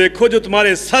پرندوں کو دیکھو جو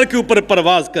تمہارے سر کے اوپر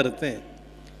پرواز کرتے ہیں،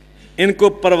 ان کو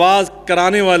پرواز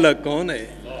کرانے والا کون ہے؟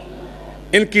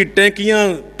 ان کی ٹینکیاں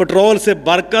پٹرول سے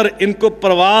بھر کر ان کو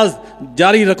پرواز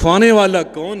جاری رکھوانے والا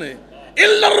کون ہے؟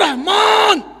 الا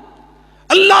الرحمن،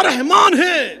 اللہ رحمان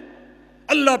ہے،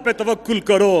 اللہ پہ توکل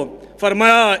کرو۔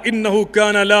 فرمایا انہ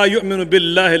کان لا یؤمن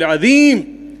باللہ العظیم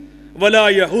ولا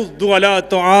یحض علی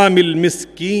طعام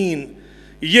المسکین۔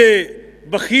 یہ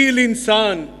بخیل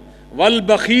انسان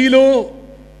والبخیلو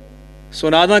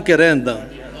سنا کہ رہندا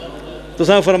تو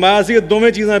سا فرمایا سی کہ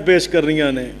دوویں چیزاں پیش کر رہی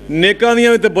نے، نیکاں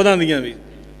دیاں بھی تے بداں دیاں بھی،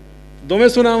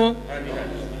 دوویں سناواں؟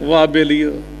 واہ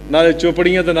بیلیو، نالے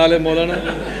چوپڑیاں تے نالے مولانا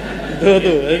دو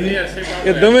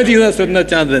یہ دوویں چیزاں سننا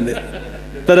چاہتے ہیں،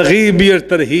 ترغیب بھی اور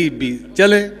ترہیب بھی۔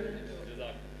 چلیں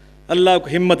اللہ کو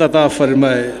ہمت عطا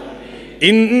فرمائے۔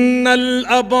 ان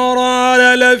الابرار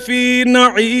لفی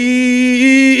نعیم،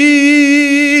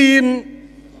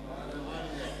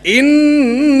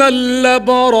 ان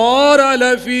الابرار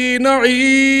لفی نعیم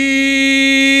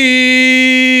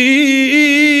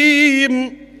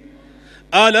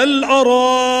علی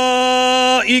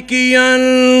الارائک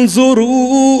ینظرون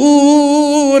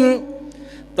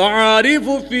تعرف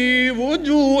فی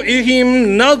وجوہہم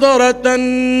نظرۃ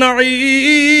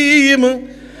النعیم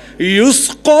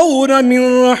یسقون من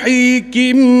رحیق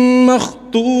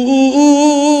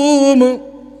مختوم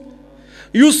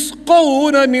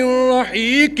یسقون من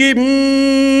رحیق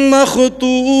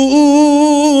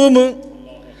مختوم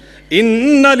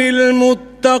ان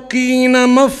للمتقین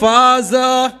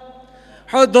مفازا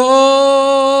حدائق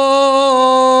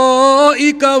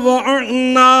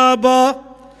وعنابا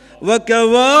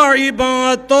وكواعب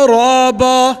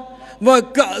ترابا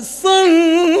وكأسا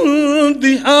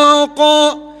دهاقا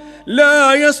لا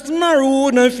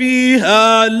يسمعون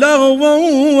فيها لغوا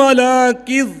ولا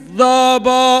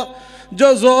كذابا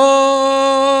جزاء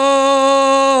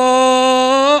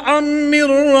من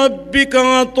ربك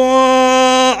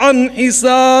عطاء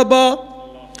حسابا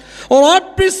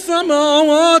رب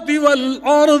السماوات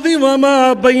والأرض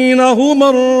وما بينهما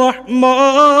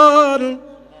الرحمن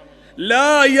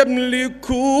لا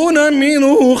يملكون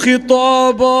منه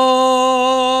خطابا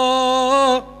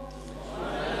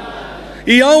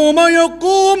يوم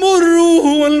يقوم الروح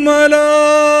والملائكة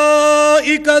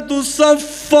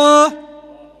صفا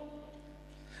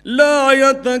لا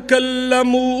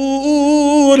يتكلمون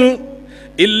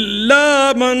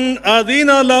إلا من أذن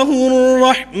له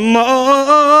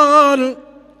الرحمن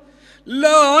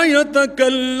لا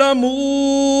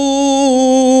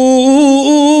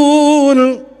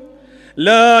يتكلمون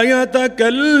لا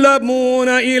يتكلمون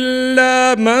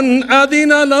إلا من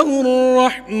أذن له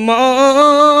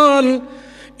الرحمن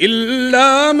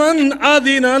إلا من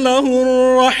أذن له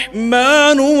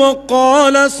الرحمن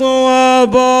وقال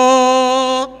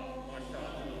صوابا۔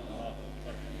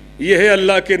 یہ ہے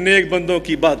اللہ کے نیک بندوں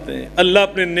کی باتیں۔ اللہ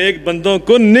اپنے نیک بندوں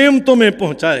کو نعمتوں میں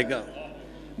پہنچائے گا،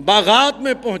 باغات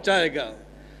میں پہنچائے گا۔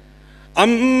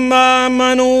 اما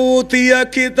من اوتی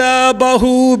کتابہ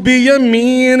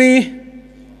بیمینہ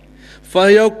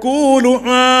فیقول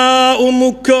ہاؤم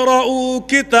اقرءوا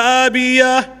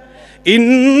کتابیہ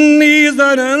انی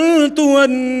ظننت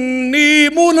انی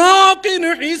ملاق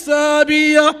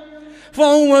حسابیہ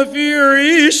فہو فی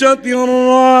عیشۃ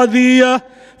راضیہ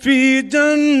فی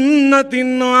جنت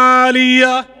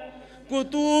عالیہ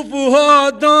قطوفها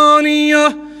دانیہ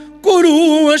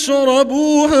کلوا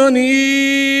واشربوا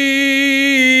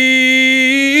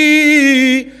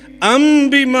ہنیئا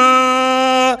بما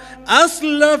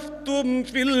اسلفتم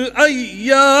فی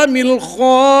الایام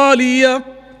الخالیہ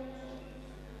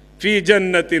فی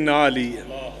جنت عالیہ۔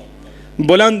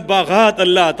 بلند باغات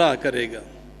اللہ عطا کرے گا۔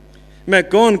 میں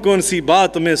کون کون سی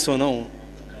بات میں سناؤں،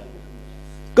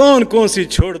 کون کون سی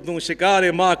چھوڑ دوں، شکار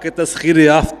ماں کے تسخیر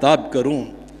آفتاب کروں،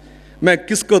 میں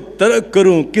کس کو ترک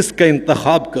کروں، کس کا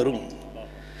انتخاب کروں۔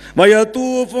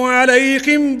 وَيَطُوفُ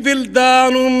عَلَيْهِمْ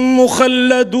وِلْدَانٌ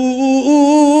مُخَلَّدُونَ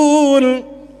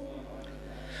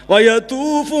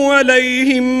وَيَطُوفُ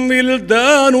عَلَيْهِمْ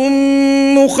وِلْدَانٌ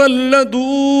مُخَلَّدُونَ۔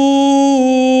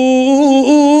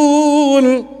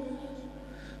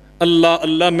 اللہ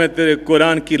اللہ میں تیرے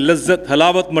قرآن کی لذت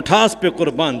حلاوت مٹھاس پہ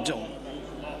قربان جاؤں۔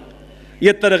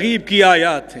 یہ ترغیب کی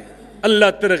آیات ہیں، اللہ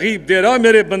ترغیب دے رہا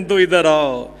میرے بندو ادھر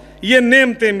آؤ، یہ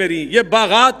نعمتیں میری، یہ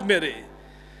باغات میرے،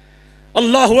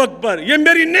 اللہ اکبر، یہ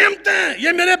میری نعمتیں،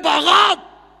 یہ میرے باغات،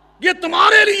 یہ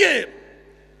تمہارے لیے،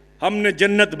 ہم نے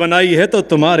جنت بنائی ہے تو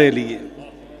تمہارے لیے۔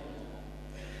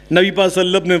 نبی پاک صلی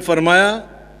اللہ علیہ وسلم نے فرمایا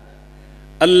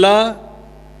اللہ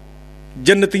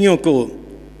جنتیوں کو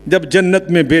جب جنت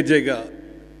میں بھیجے گا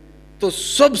تو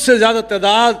سب سے زیادہ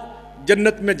تعداد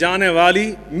جنت میں جانے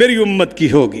والی میری امت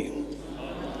کی ہوگی،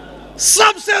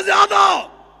 سب سے زیادہ۔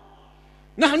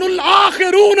 نحن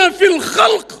الآخرون فی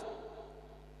الخلق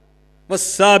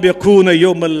والسابقون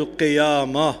یوم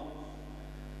القیامہ۔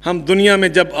 ہم دنیا میں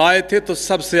جب آئے تھے تو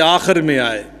سب سے آخر میں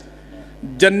آئے،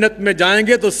 جنت میں جائیں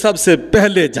گے تو سب سے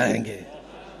پہلے جائیں گے۔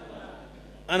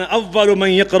 انا اول من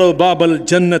یقرع باب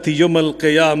الجنت یوم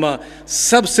القیامہ،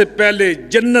 سب سے پہلے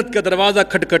جنت کا دروازہ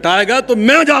کھٹکھٹائے گا تو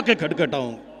میں جا کے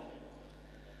کھٹکھٹاؤں گا۔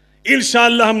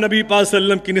 انشاءاللہ ہم نبی پاک صلی اللہ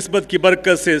علیہ وسلم کی نسبت کی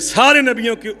برکت سے سارے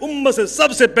نبیوں کی امت سے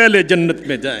سب سے پہلے جنت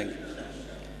میں جائیں گے۔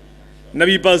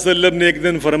 نبی پاک صلی اللہ علیہ وسلم نے ایک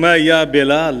دن فرمایا، یا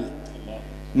بلال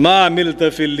ما عملت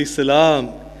فی الاسلام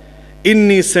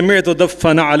انی سمعت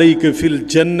دفن علیک فی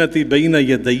الجنت بین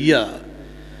یدی۔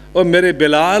 اور میرے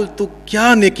بلال تو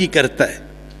کیا نیکی کرتا ہے؟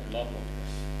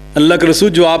 اللہ کے رسول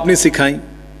جو آپ نے سکھائیں،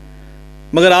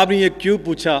 مگر آپ نے یہ کیوں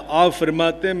پوچھا؟ آپ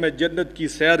فرماتے ہیں میں جنت کی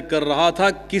سیر کر رہا تھا،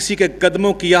 کسی کے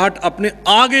قدموں کی آہٹ اپنے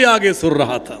آگے آگے سن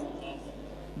رہا تھا،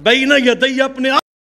 بین یدی اپنے